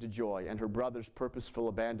reaction to Joy and her brother's purposeful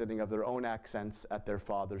abandoning of their own accents at their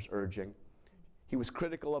father's urging. He was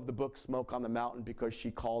critical of the book Smoke on the Mountain because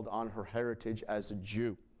she called on her heritage as a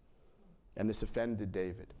Jew, and this offended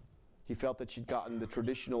David. He felt that she'd gotten the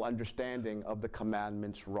traditional understanding of the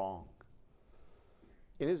commandments wrong.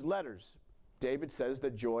 In his letters, David says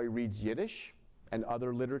that Joy reads Yiddish and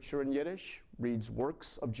other literature in Yiddish, reads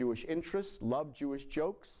works of Jewish interest, loved Jewish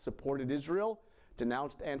jokes, supported Israel,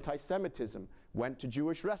 denounced anti-Semitism, went to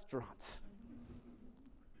Jewish restaurants,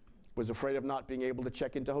 was afraid of not being able to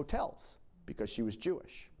check into hotels because she was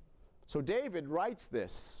Jewish. So David writes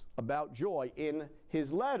this about Joy in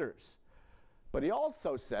his letters. But he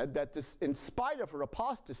also said that in spite of her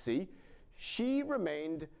apostasy, she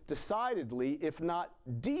remained decidedly, if not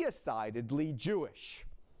decidedly, Jewish.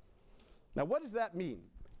 Now, what does that mean?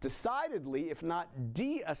 Decidedly, if not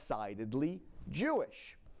decidedly,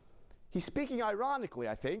 Jewish. He's speaking ironically,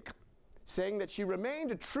 I think, saying that she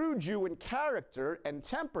remained a true Jew in character and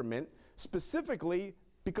temperament, specifically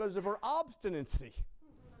because of her obstinacy.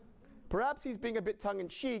 Perhaps he's being a bit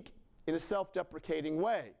tongue-in-cheek in a self-deprecating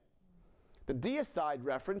way. The deicide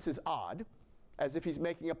reference is odd, as if he's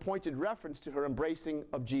making a pointed reference to her embracing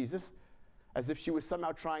of Jesus, as if she was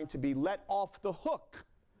somehow trying to be let off the hook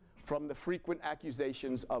from the frequent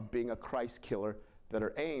accusations of being a Christ killer that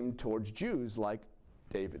are aimed towards Jews like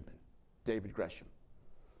David Gresham.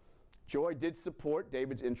 Joy did support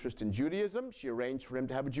David's interest in Judaism. She arranged for him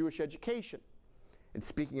to have a Jewish education. And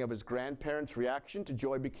speaking of his grandparents' reaction to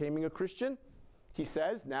Joy becoming a Christian, he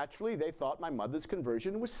says, naturally, they thought my mother's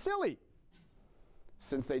conversion was silly.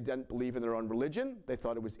 Since they didn't believe in their own religion, they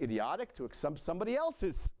thought it was idiotic to accept somebody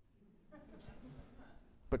else's.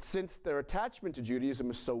 But since their attachment to Judaism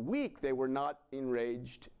was so weak, they were not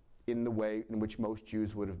enraged in the way in which most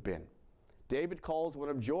Jews would have been. David calls one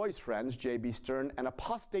of Joy's friends, J.B. Stern, an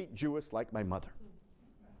apostate Jewess like my mother.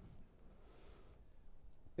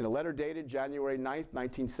 In a letter dated January 9th,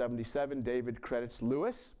 1977, David credits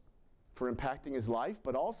Lewis for impacting his life,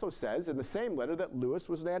 but also says in the same letter that Lewis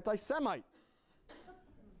was an anti-Semite.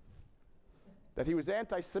 That he was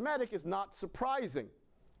anti-Semitic is not surprising.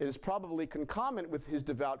 It is probably concomitant with his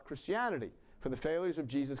devout Christianity, for the failures of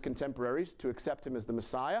Jesus' contemporaries to accept him as the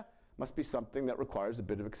Messiah must be something that requires a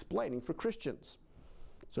bit of explaining for Christians.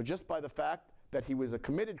 So just by the fact that he was a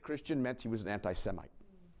committed Christian meant he was an anti-Semite.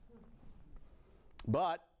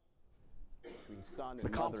 But between son and the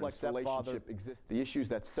complex relationship exists. The issues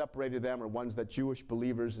that separated them are ones that Jewish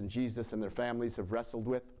believers in Jesus and their families have wrestled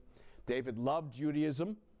with. David loved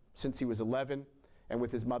Judaism since he was 11, and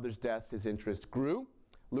with his mother's death, his interest grew.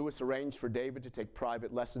 Lewis arranged for David to take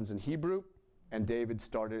private lessons in Hebrew, and David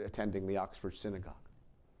started attending the Oxford Synagogue.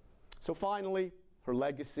 So finally, her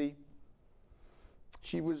legacy.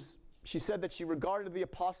 She said that she regarded the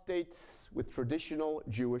apostates with traditional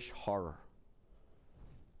Jewish horror.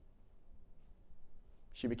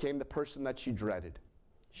 She became the person that she dreaded.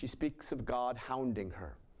 She speaks of God hounding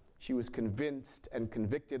her. She was convinced and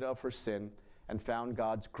convicted of her sin and found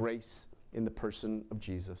God's grace in the person of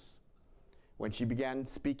Jesus. When she began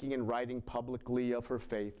speaking and writing publicly of her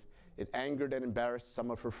faith, it angered and embarrassed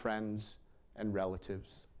some of her friends and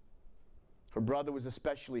relatives. Her brother was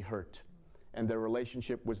especially hurt, and their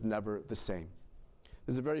relationship was never the same.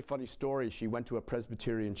 There's a very funny story. She went to a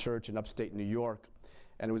Presbyterian church in upstate New York,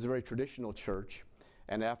 and it was a very traditional church.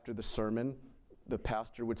 And after the sermon, the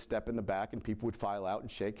pastor would step in the back and people would file out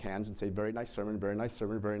and shake hands and say, very nice sermon, very nice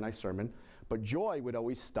sermon, very nice sermon. But Joy would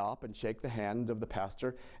always stop and shake the hand of the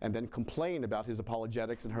pastor and then complain about his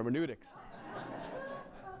apologetics and hermeneutics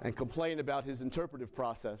and complain about his interpretive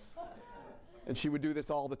process. And she would do this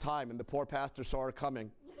all the time, and the poor pastor saw her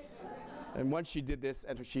coming. And once she did this,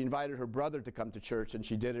 and she invited her brother to come to church, and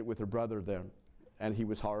she did it with her brother there, and he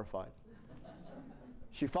was horrified.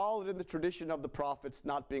 She followed in the tradition of the prophets,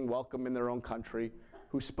 not being welcome in their own country,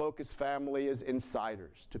 who spoke as family as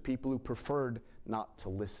insiders to people who preferred not to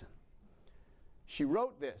listen. She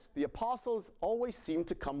wrote this: the apostles always seemed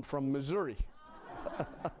to come from Missouri.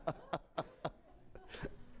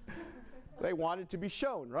 They wanted to be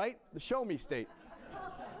shown, right? The show me state.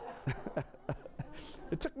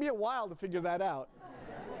 It took me a while to figure that out.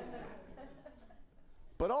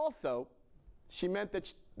 But also, she meant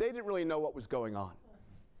that they didn't really know what was going on.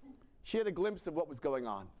 She had a glimpse of what was going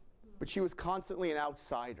on, but she was constantly an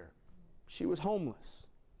outsider. She was homeless.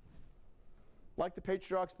 Like the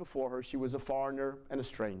patriarchs before her, she was a foreigner and a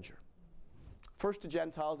stranger. First to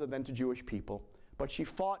Gentiles and then to Jewish people, but she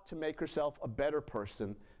fought to make herself a better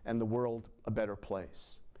person and the world a better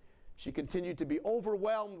place. She continued to be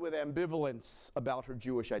overwhelmed with ambivalence about her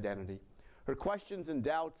Jewish identity. Her questions and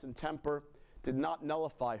doubts and temper did not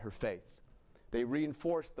nullify her faith. They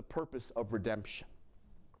reinforced the purpose of redemption.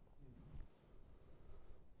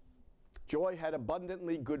 Joy had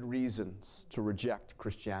abundantly good reasons to reject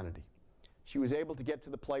Christianity. She was able to get to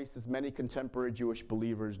the place, as many contemporary Jewish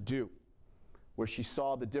believers do, where she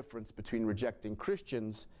saw the difference between rejecting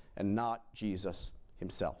Christians and not Jesus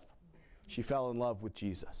himself. She fell in love with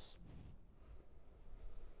Jesus.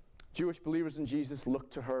 Jewish believers in Jesus look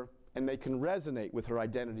to her, and they can resonate with her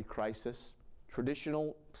identity crisis.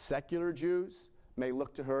 Traditional secular Jews may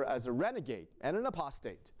look to her as a renegade and an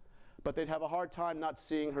apostate, but they'd have a hard time not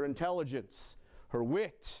seeing her intelligence, her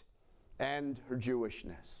wit, and her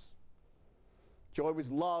Jewishness. Joy was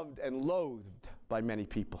loved and loathed by many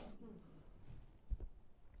people.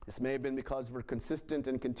 This may have been because of her consistent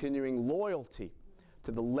and continuing loyalty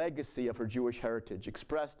to the legacy of her Jewish heritage,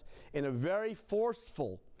 expressed in a very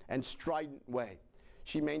forceful and strident way.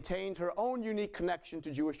 She maintained her own unique connection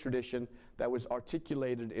to Jewish tradition that was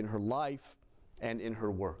articulated in her life and in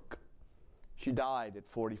her work. She died at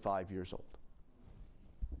 45 years old.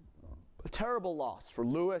 A terrible loss for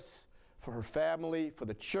Lewis, for her family, for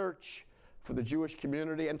the church, for the Jewish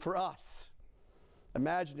community, and for us.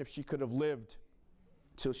 Imagine if she could have lived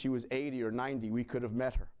till she was 80 or 90, we could have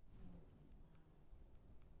met her.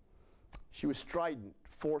 She was strident,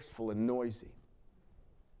 forceful, and noisy.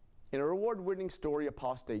 In her award-winning story,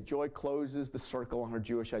 Apostate, Joy closes the circle on her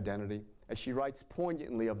Jewish identity as she writes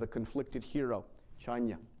poignantly of the conflicted hero,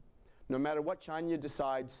 Chanya. No matter what Chanya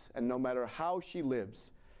decides, and no matter how she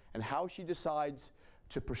lives, and how she decides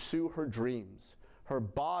to pursue her dreams, her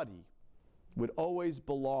body would always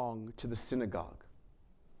belong to the synagogue.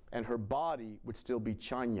 And her body would still be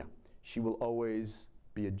Chanya. She will always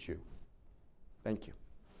be a Jew. Thank you.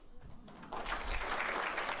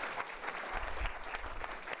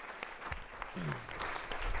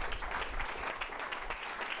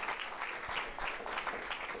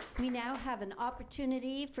 We now have an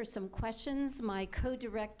opportunity for some questions. My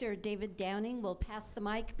co-director, David Downing, will pass the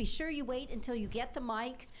mic. Be sure you wait until you get the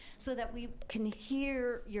mic so that we can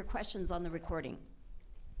hear your questions on the recording.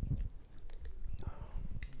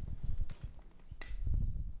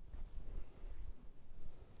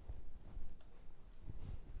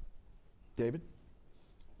 David?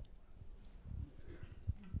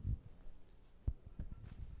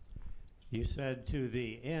 You said to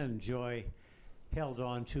the end, Joy held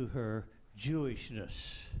on to her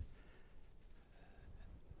Jewishness.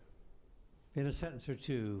 In a sentence or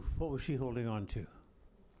two, what was she holding on to?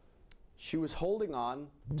 She was holding on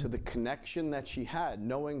to the connection that she had,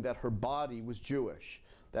 knowing that her body was Jewish,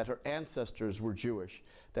 that her ancestors were Jewish,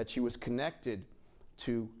 that she was connected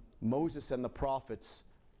to Moses and the prophets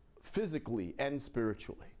physically and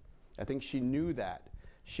spiritually. I think she knew that.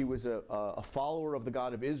 She was a follower of the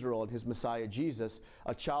God of Israel and his Messiah Jesus,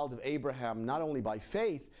 a child of Abraham, not only by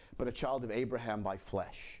faith, but a child of Abraham by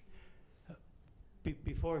flesh.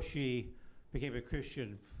 Before she became a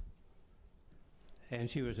Christian and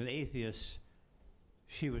she was an atheist,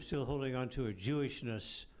 she was still holding on to her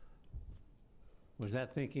Jewishness. Was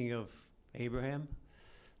that thinking of Abraham?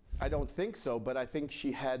 I don't think so, but I think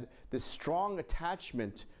she had this strong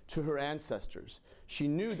attachment to her ancestors. She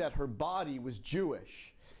knew that her body was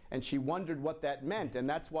Jewish, and she wondered what that meant, and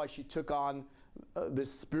that's why she took on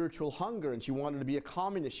this spiritual hunger, and she wanted to be a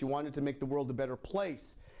communist. She wanted to make the world a better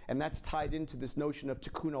place, and that's tied into this notion of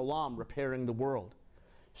tikkun olam, repairing the world.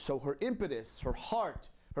 So her impetus, her heart,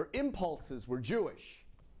 her impulses were Jewish.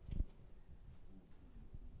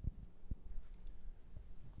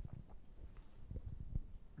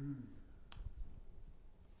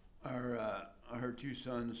 Are her two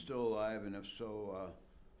sons still alive, and if so,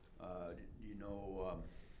 do you know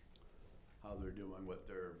how they're doing, what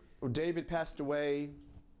they're... Well, David passed away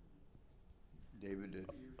David did?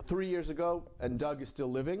 3 years ago, and Doug is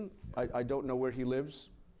still living. I don't know where he lives,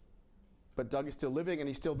 but Doug is still living, and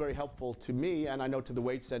he's still very helpful to me, and I know to the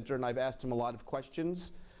Wade Center, and I've asked him a lot of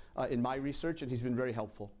questions in my research, and he's been very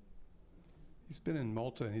helpful. He's been in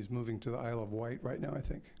Malta, and he's moving to the Isle of Wight right now, I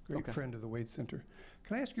think. Great friend of the Wade Center.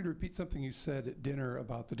 Can I ask you to repeat something you said at dinner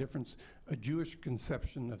about the difference, a Jewish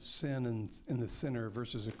conception of sin and the sinner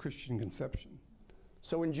versus a Christian conception?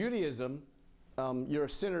 So in Judaism, you're a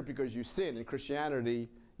sinner because you sin. In Christianity,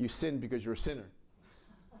 you sin because you're a sinner.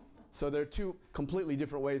 So there are two completely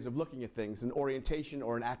different ways of looking at things, an orientation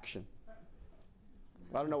or an action.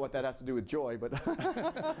 I don't know what that has to do with Joy, but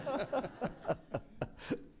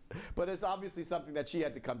but it's obviously something that she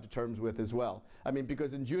had to come to terms with as well. I mean,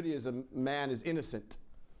 because in Judaism, man is innocent.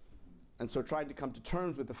 And so trying to come to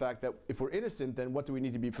terms with the fact that if we're innocent, then what do we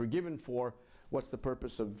need to be forgiven for? What's the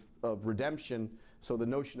purpose of redemption? So the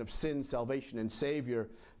notion of sin, salvation, and Savior,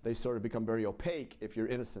 they sort of become very opaque if you're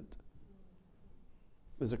innocent.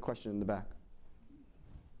 There's a question in the back.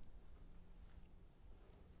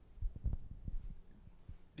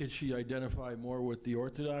 Did she identify more with the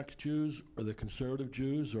Orthodox Jews or the conservative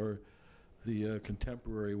Jews or the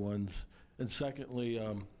contemporary ones? And secondly,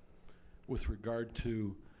 with regard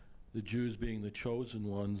to the Jews being the chosen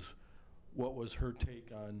ones, what was her take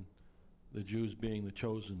on the Jews being the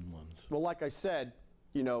chosen ones? Well, like I said,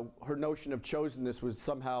 you know, her notion of chosenness was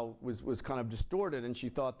somehow was kind of distorted, and she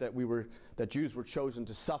thought that that Jews were chosen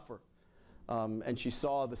to suffer, and she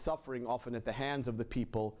saw the suffering often at the hands of the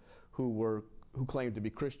people who claimed to be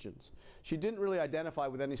Christians. She didn't really identify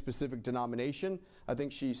with any specific denomination. I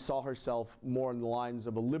think she saw herself more in the lines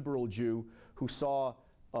of a liberal Jew who saw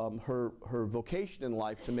her vocation in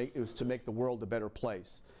life to make the world a better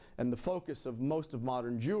place. And the focus of most of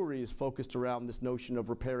modern Jewry is focused around this notion of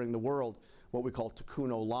repairing the world, what we call tikkun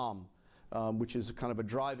olam, which is kind of a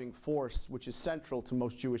driving force which is central to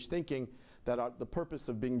most Jewish thinking, that the purpose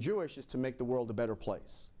of being Jewish is to make the world a better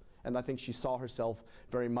place. And I think she saw herself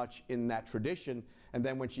very much in that tradition. And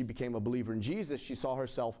then when she became a believer in Jesus, she saw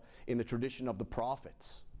herself in the tradition of the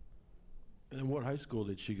prophets. And what high school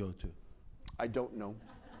did she go to? I don't know.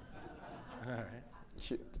 All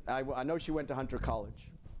right. I know she went to Hunter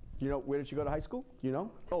College. You know, where did she go to high school? You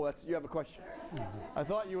know? Oh, you have a question. I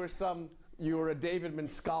thought you were a Davidman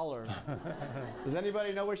scholar. Does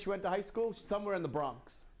anybody know where she went to high school? Somewhere in the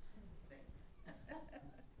Bronx.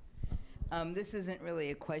 This isn't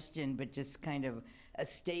really a question, but just kind of a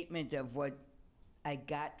statement of what I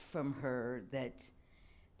got from her, that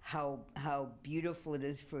how beautiful it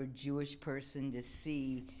is for a Jewish person to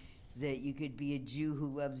see that you could be a Jew who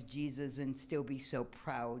loves Jesus and still be so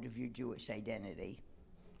proud of your Jewish identity.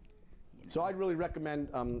 You know? So I'd really recommend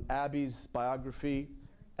Abby's biography,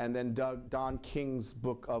 and then Don King's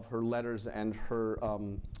book of her letters and her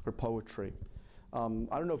poetry. I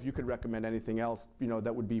don't know if you could recommend anything else, you know,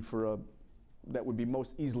 that would be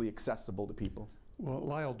most easily accessible to people. Well,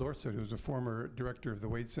 Lyle Dorsett, who's a former director of the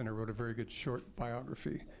Wade Center, wrote a very good short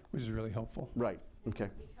biography, which is really helpful. Right, okay.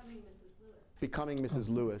 Becoming Mrs.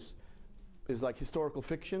 Lewis is like historical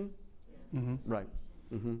fiction? Mm-hmm. Right,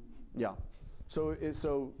 mm-hmm. Yeah. So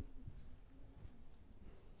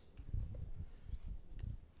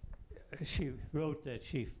she wrote that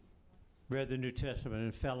she read the New Testament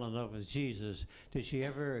and fell in love with Jesus. Did she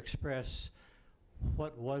ever express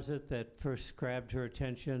what was it that first grabbed her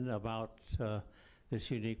attention about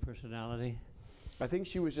this unique personality? I think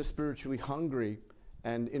she was just spiritually hungry,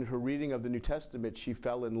 and in her reading of the New Testament, she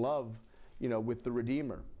fell in love, you know, with the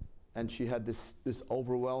Redeemer, and she had this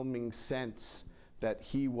overwhelming sense that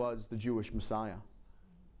he was the Jewish Messiah.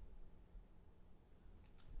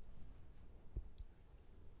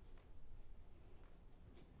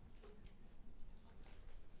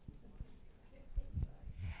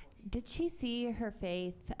 Did she see her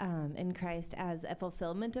faith in Christ as a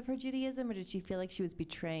fulfillment of her Judaism, or did she feel like she was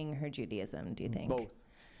betraying her Judaism, do you think? Both.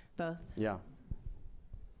 Both? Yeah.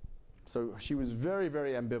 So she was very,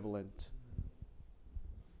 very ambivalent.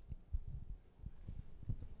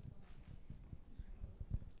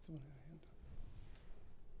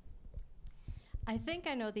 I think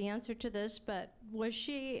I know the answer to this, but was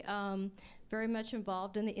she very much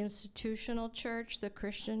involved in the institutional church, the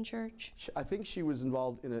Christian church? I think she was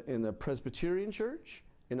involved in a Presbyterian church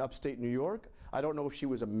in upstate New York. I don't know if she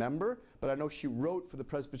was a member, but I know she wrote for the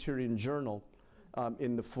Presbyterian Journal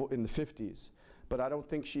in the 50s. But I don't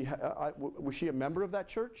think she was she a member of that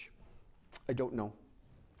church? I don't know.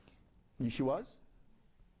 She was?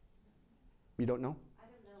 You don't know? I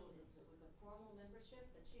don't know if it was a formal membership,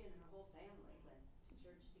 but she and her whole family went to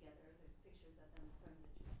church together. There's pictures of them in front of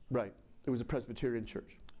the church. Right. It was a Presbyterian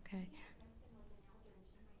church. Okay.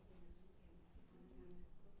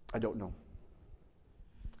 I don't know.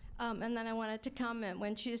 And then I wanted to comment,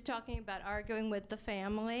 when she's talking about arguing with the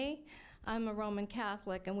family, I'm a Roman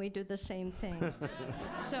Catholic and we do the same thing.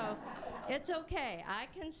 So it's okay, I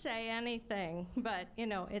can say anything, but you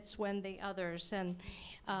know, it's when the others, and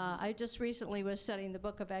I just recently was studying the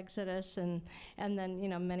book of Exodus and then, you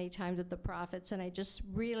know, many times with the prophets, and I just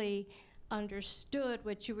really understood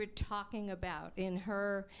what you were talking about in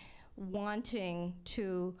her wanting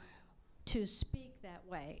to speak that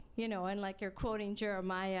way, you know, and like you're quoting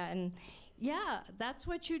Jeremiah, and yeah, that's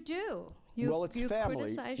what you do. Well, it's family.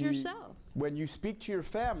 Criticize yourself. When you speak to your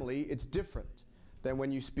family, it's different than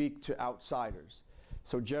when you speak to outsiders.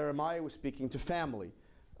 So Jeremiah was speaking to family.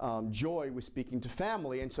 Joy was speaking to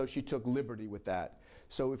family, and so she took liberty with that.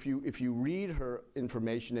 So if you read her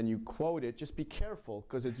information and you quote it, just be careful,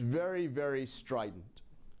 because it's very, very strident.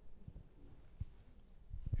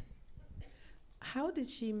 How did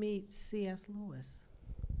she meet C.S. Lewis?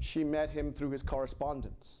 She met him through his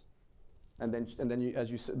correspondence. And then you, as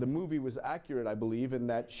you said, the movie was accurate, I believe, in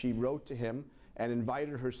that she wrote to him and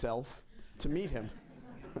invited herself to meet him.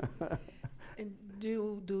 And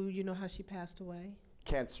do you know how she passed away?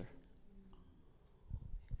 Cancer.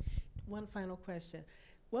 One final question.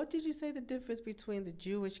 What did you say the difference between the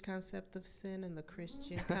Jewish concept of sin and the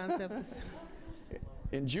Christian concept of sin?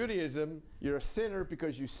 In Judaism, you're a sinner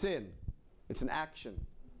because you sin. It's an action.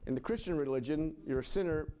 In the Christian religion, you're a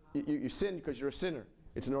sinner, you sin because you're a sinner.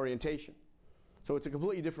 It's an orientation. So it's a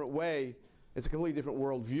completely different way, it's a completely different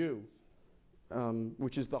worldview,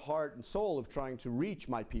 which is the heart and soul of trying to reach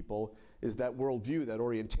my people, is that worldview, that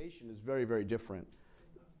orientation is very, very different.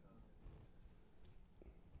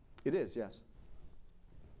 It is, yes.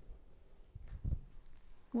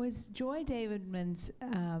 Was Joy Davidman's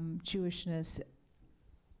Jewishness,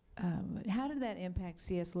 how did that impact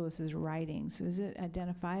C.S. Lewis's writings? Is it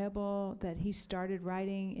identifiable that he started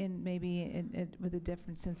writing in maybe with a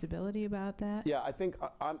different sensibility about that? Yeah, I think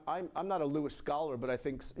I'm not a Lewis scholar, but I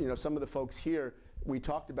think some of the folks here, we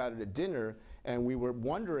talked about it at dinner, and we were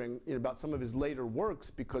wondering about some of his later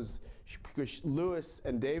works because Lewis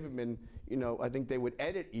and Davidman, I think they would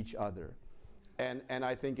edit each other. And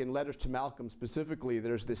I think in Letters to Malcolm specifically,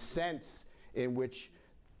 there's this sense in which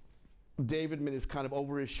Davidman is kind of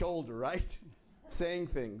over his shoulder, right? Saying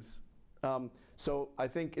things. So I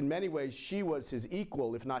think in many ways she was his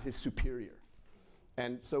equal, if not his superior.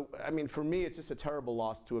 And so, I mean, for me, it's just a terrible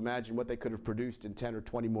loss to imagine what they could have produced in 10 or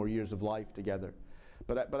 20 more years of life together.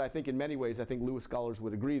 But I think in many ways, I think Lewis scholars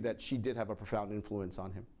would agree that she did have a profound influence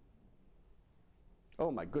on him.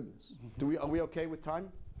 Oh my goodness. Are we okay with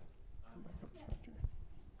time?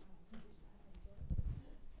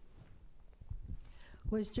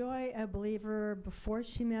 Was Joy a believer before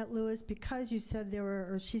she met Lewis? Because you said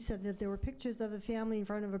she said that there were pictures of the family in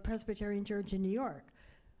front of a Presbyterian church in New York.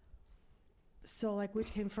 So, like,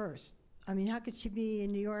 which came first? I mean, how could she be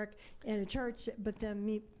in New York in a church, but then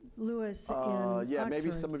meet Lewis in yeah, Oxford?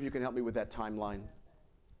 maybe some of you can help me with that timeline.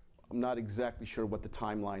 I'm not exactly sure what the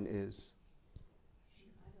timeline is. She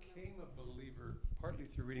became a believer partly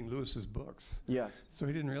through reading Lewis's books. Yes. So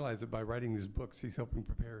he didn't realize that by writing these books, he's helping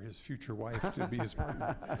prepare his future wife to be his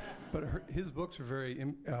partner. But his books were very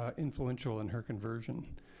influential in her conversion.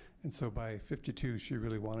 And so by 52, she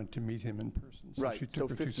really wanted to meet him in person. So right. she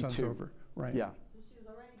took her 52. 2 sons over. Right. Yeah. So she was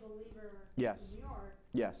already a believer yes. in New York.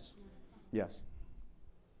 Yes. Yes.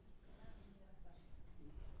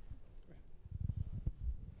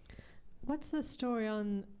 What's the story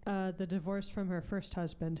on the divorce from her first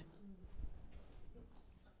husband?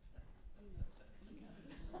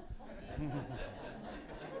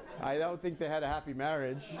 I don't think they had a happy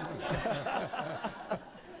marriage.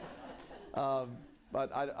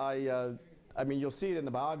 But I mean, you'll see it in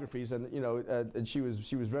the biographies, and and she was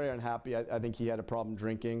very unhappy. I think he had a problem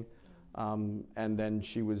drinking, and then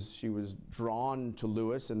she was drawn to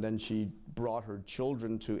Lewis, and then she brought her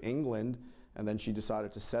children to England, and then she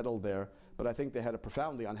decided to settle there. But I think they had a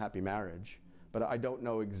profoundly unhappy marriage. But I don't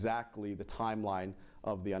know exactly the timeline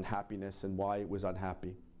of the unhappiness and why it was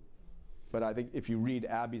unhappy. But I think if you read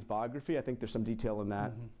Abby's biography, I think there's some detail in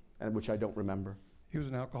that, and which I don't remember. He was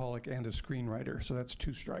an alcoholic and a screenwriter, so that's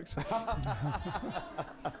 2 strikes.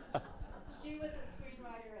 She was a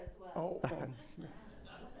screenwriter as well.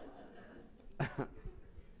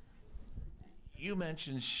 You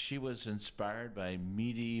mentioned she was inspired by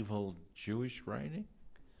medieval Jewish writing?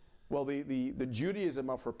 Well, the Judaism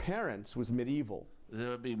of her parents was medieval.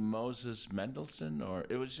 There would be Moses Mendelssohn, or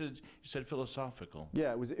it was just, you said philosophical.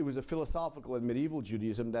 Yeah, it was a philosophical and medieval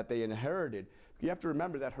Judaism that they inherited. You have to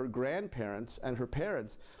remember that her grandparents and her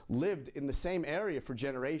parents lived in the same area for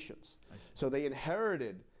generations. So they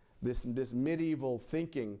inherited this medieval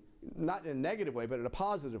thinking, not in a negative way, but in a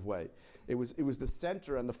positive way. It was the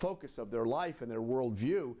center and the focus of their life and their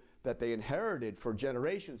worldview that they inherited for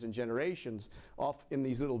generations and generations off in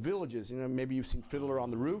these little villages. Maybe you've seen Fiddler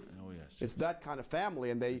on the Roof. Oh, yes. It's that kind of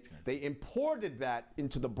family, and they imported that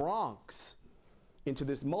into the Bronx, into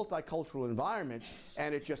this multicultural environment,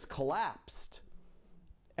 and it just collapsed.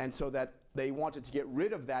 And so that they wanted to get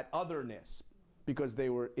rid of that otherness, because they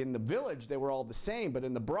were in the village, they were all the same, but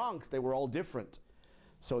in the Bronx, they were all different.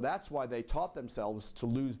 So that's why they taught themselves to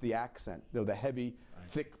lose the accent, the heavy,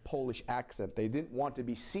 thick Polish accent. They didn't want to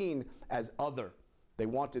be seen as other. They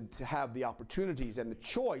wanted to have the opportunities and the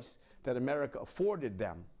choice that America afforded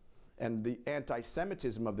them. And the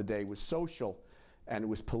anti-Semitism of the day was social, and it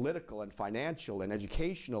was political and financial and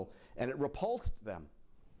educational, and it repulsed them.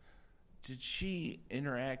 Did she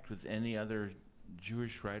interact with any other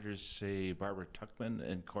Jewish writers, say Barbara Tuchman,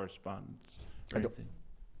 in correspondence or anything?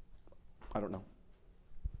 I don't know.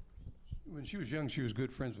 When she was young, she was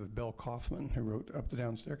good friends with Belle Kaufman, who wrote Up the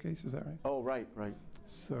Down Staircase. Is that right? Oh, right, right.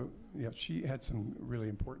 So, yeah, she had some really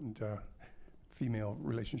important female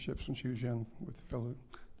relationships when she was young with fellow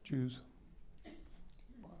Jews.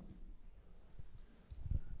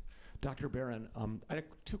 Dr. Barron, I have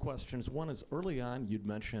two questions. One is, early on you'd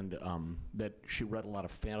mentioned that she read a lot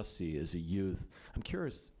of fantasy as a youth. I'm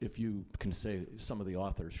curious if you can say some of the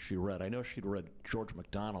authors she read. I know she'd read George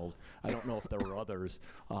MacDonald. I don't know if there were others,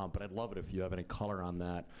 but I'd love it if you have any color on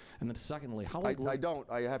that. And then secondly, how old I don't.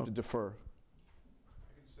 I have to defer.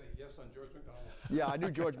 I can say yes on George MacDonald. Yeah, I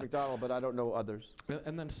knew George MacDonald, but I don't know others.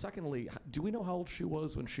 And then secondly, do we know how old she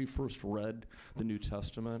was when she first read the New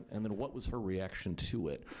Testament? And then what was her reaction to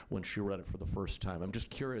it when she read it for the first time? I'm just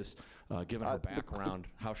curious, given her background,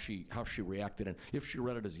 how she reacted, and if she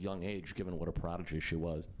read it as a young age, given what a prodigy she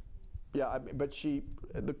was. Yeah, but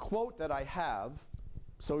the quote that I have,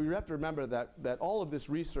 so you have to remember that all of this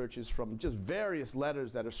research is from just various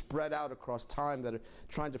letters that are spread out across time that are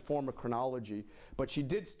trying to form a chronology. But she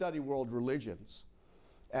did study world religions.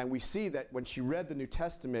 And we see that when she read the New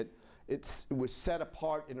Testament, it was set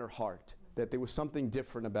apart in her heart, that there was something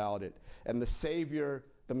different about it. And the Savior,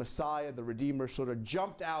 the Messiah, the Redeemer sort of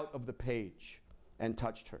jumped out of the page and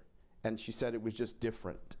touched her. And she said it was just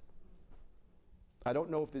different. I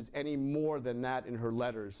don't know if there's any more than that in her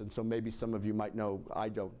letters, and so maybe some of you might know. I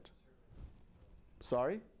don't.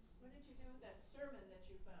 Sorry? What did you do with that sermon that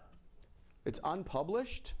you found? It's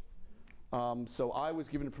unpublished, so I was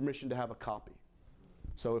given permission to have a copy.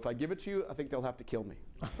 So if I give it to you, I think they'll have to kill me.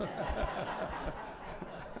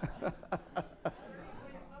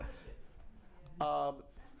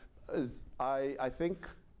 I think,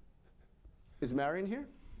 is Marion here?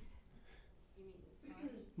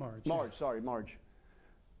 Marge. Marge, sorry, Marge.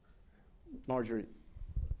 Marjorie.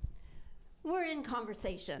 We're in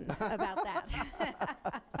conversation about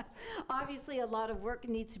that. Obviously, a lot of work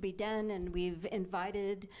needs to be done, and we've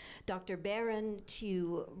invited Dr. Barron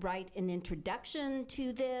to write an introduction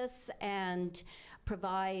to this and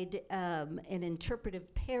provide an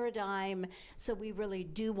interpretive paradigm, so we really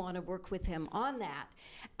do want to work with him on that.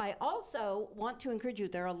 I also want to encourage you,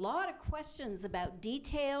 there are a lot of questions about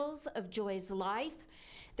details of Joy's life.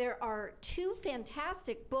 There are two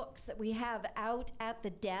fantastic books that we have out at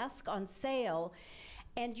the desk on sale,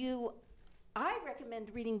 and I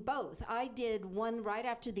recommend reading both. I did one right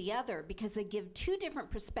after the other because they give two different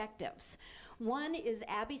perspectives. One is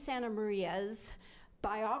Abby Santa Maria's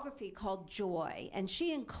biography called Joy, and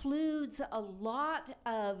she includes a lot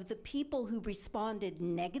of the people who responded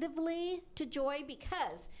negatively to Joy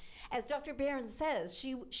because, as Dr. Barron says,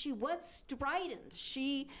 she was strident.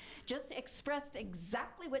 She just expressed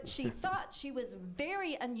exactly what she thought. She was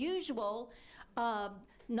very unusual,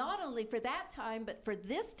 not only for that time, but for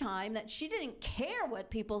this time, that she didn't care what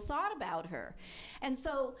people thought about her. And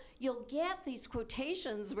so you'll get these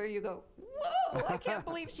quotations where you go, whoa, I can't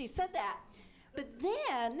believe she said that. But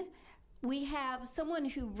then we have someone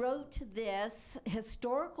who wrote this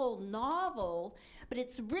historical novel, but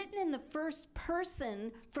it's written in the first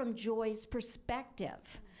person from Joy's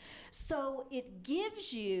perspective. So it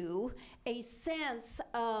gives you a sense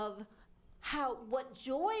of what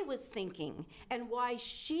Joy was thinking and why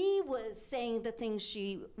she was saying the things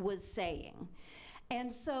she was saying.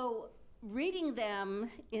 And so reading them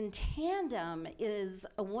in tandem is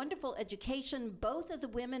a wonderful education. Both of the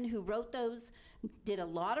women who wrote those did a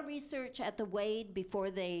lot of research at the Wade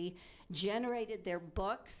before they generated their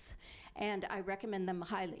books, and I recommend them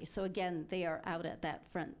highly. So again, they are out at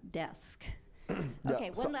that front desk.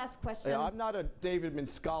 Okay, one last question. I'm not a Davidman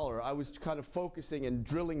scholar. I was kind of focusing and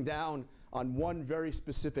drilling down on one very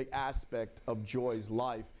specific aspect of Joy's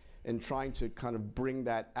life and trying to kind of bring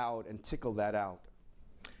that out and tickle that out.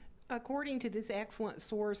 According to this excellent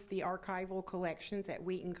source, the archival collections at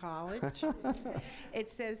Wheaton College, it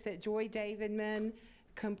says that Joy Davidman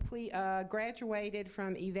graduated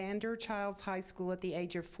from Evander Childs High School at the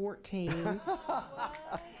age of 14.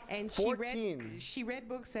 And 14. She read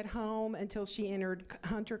books at home until she entered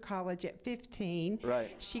Hunter College at 15.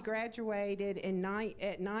 Right. She graduated at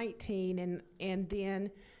 19, and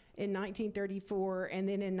then in 1934, and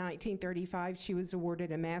then in 1935 she was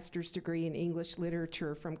awarded a master's degree in English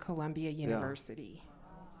literature from Columbia University.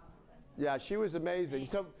 Yeah, she was amazing.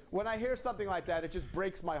 So when I hear something like that, it just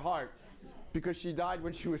breaks my heart, because she died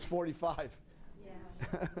when she was 45.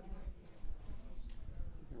 Wrap it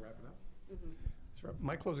up? Sure.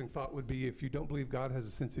 My closing thought would be, if you don't believe God has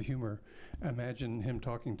a sense of humor, imagine him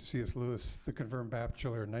talking to C.S. Lewis, the confirmed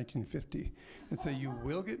bachelor in 1950, and say, you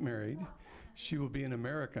will get married, she will be an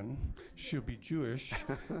American, she'll be Jewish,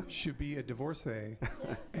 she'll be a divorcee,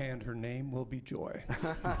 and her name will be Joy.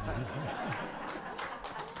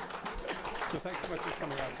 So thanks so much for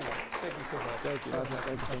coming out tonight. Thank you so much. Thank you.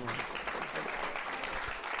 Thank you so much.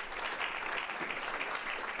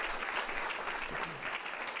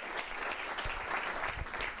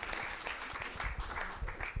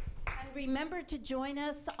 Remember to join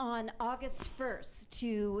us on August 1st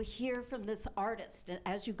to hear from this artist.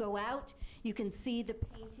 As you go out, you can see the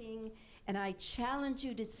painting, and I challenge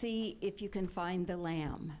you to see if you can find the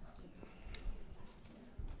lamb.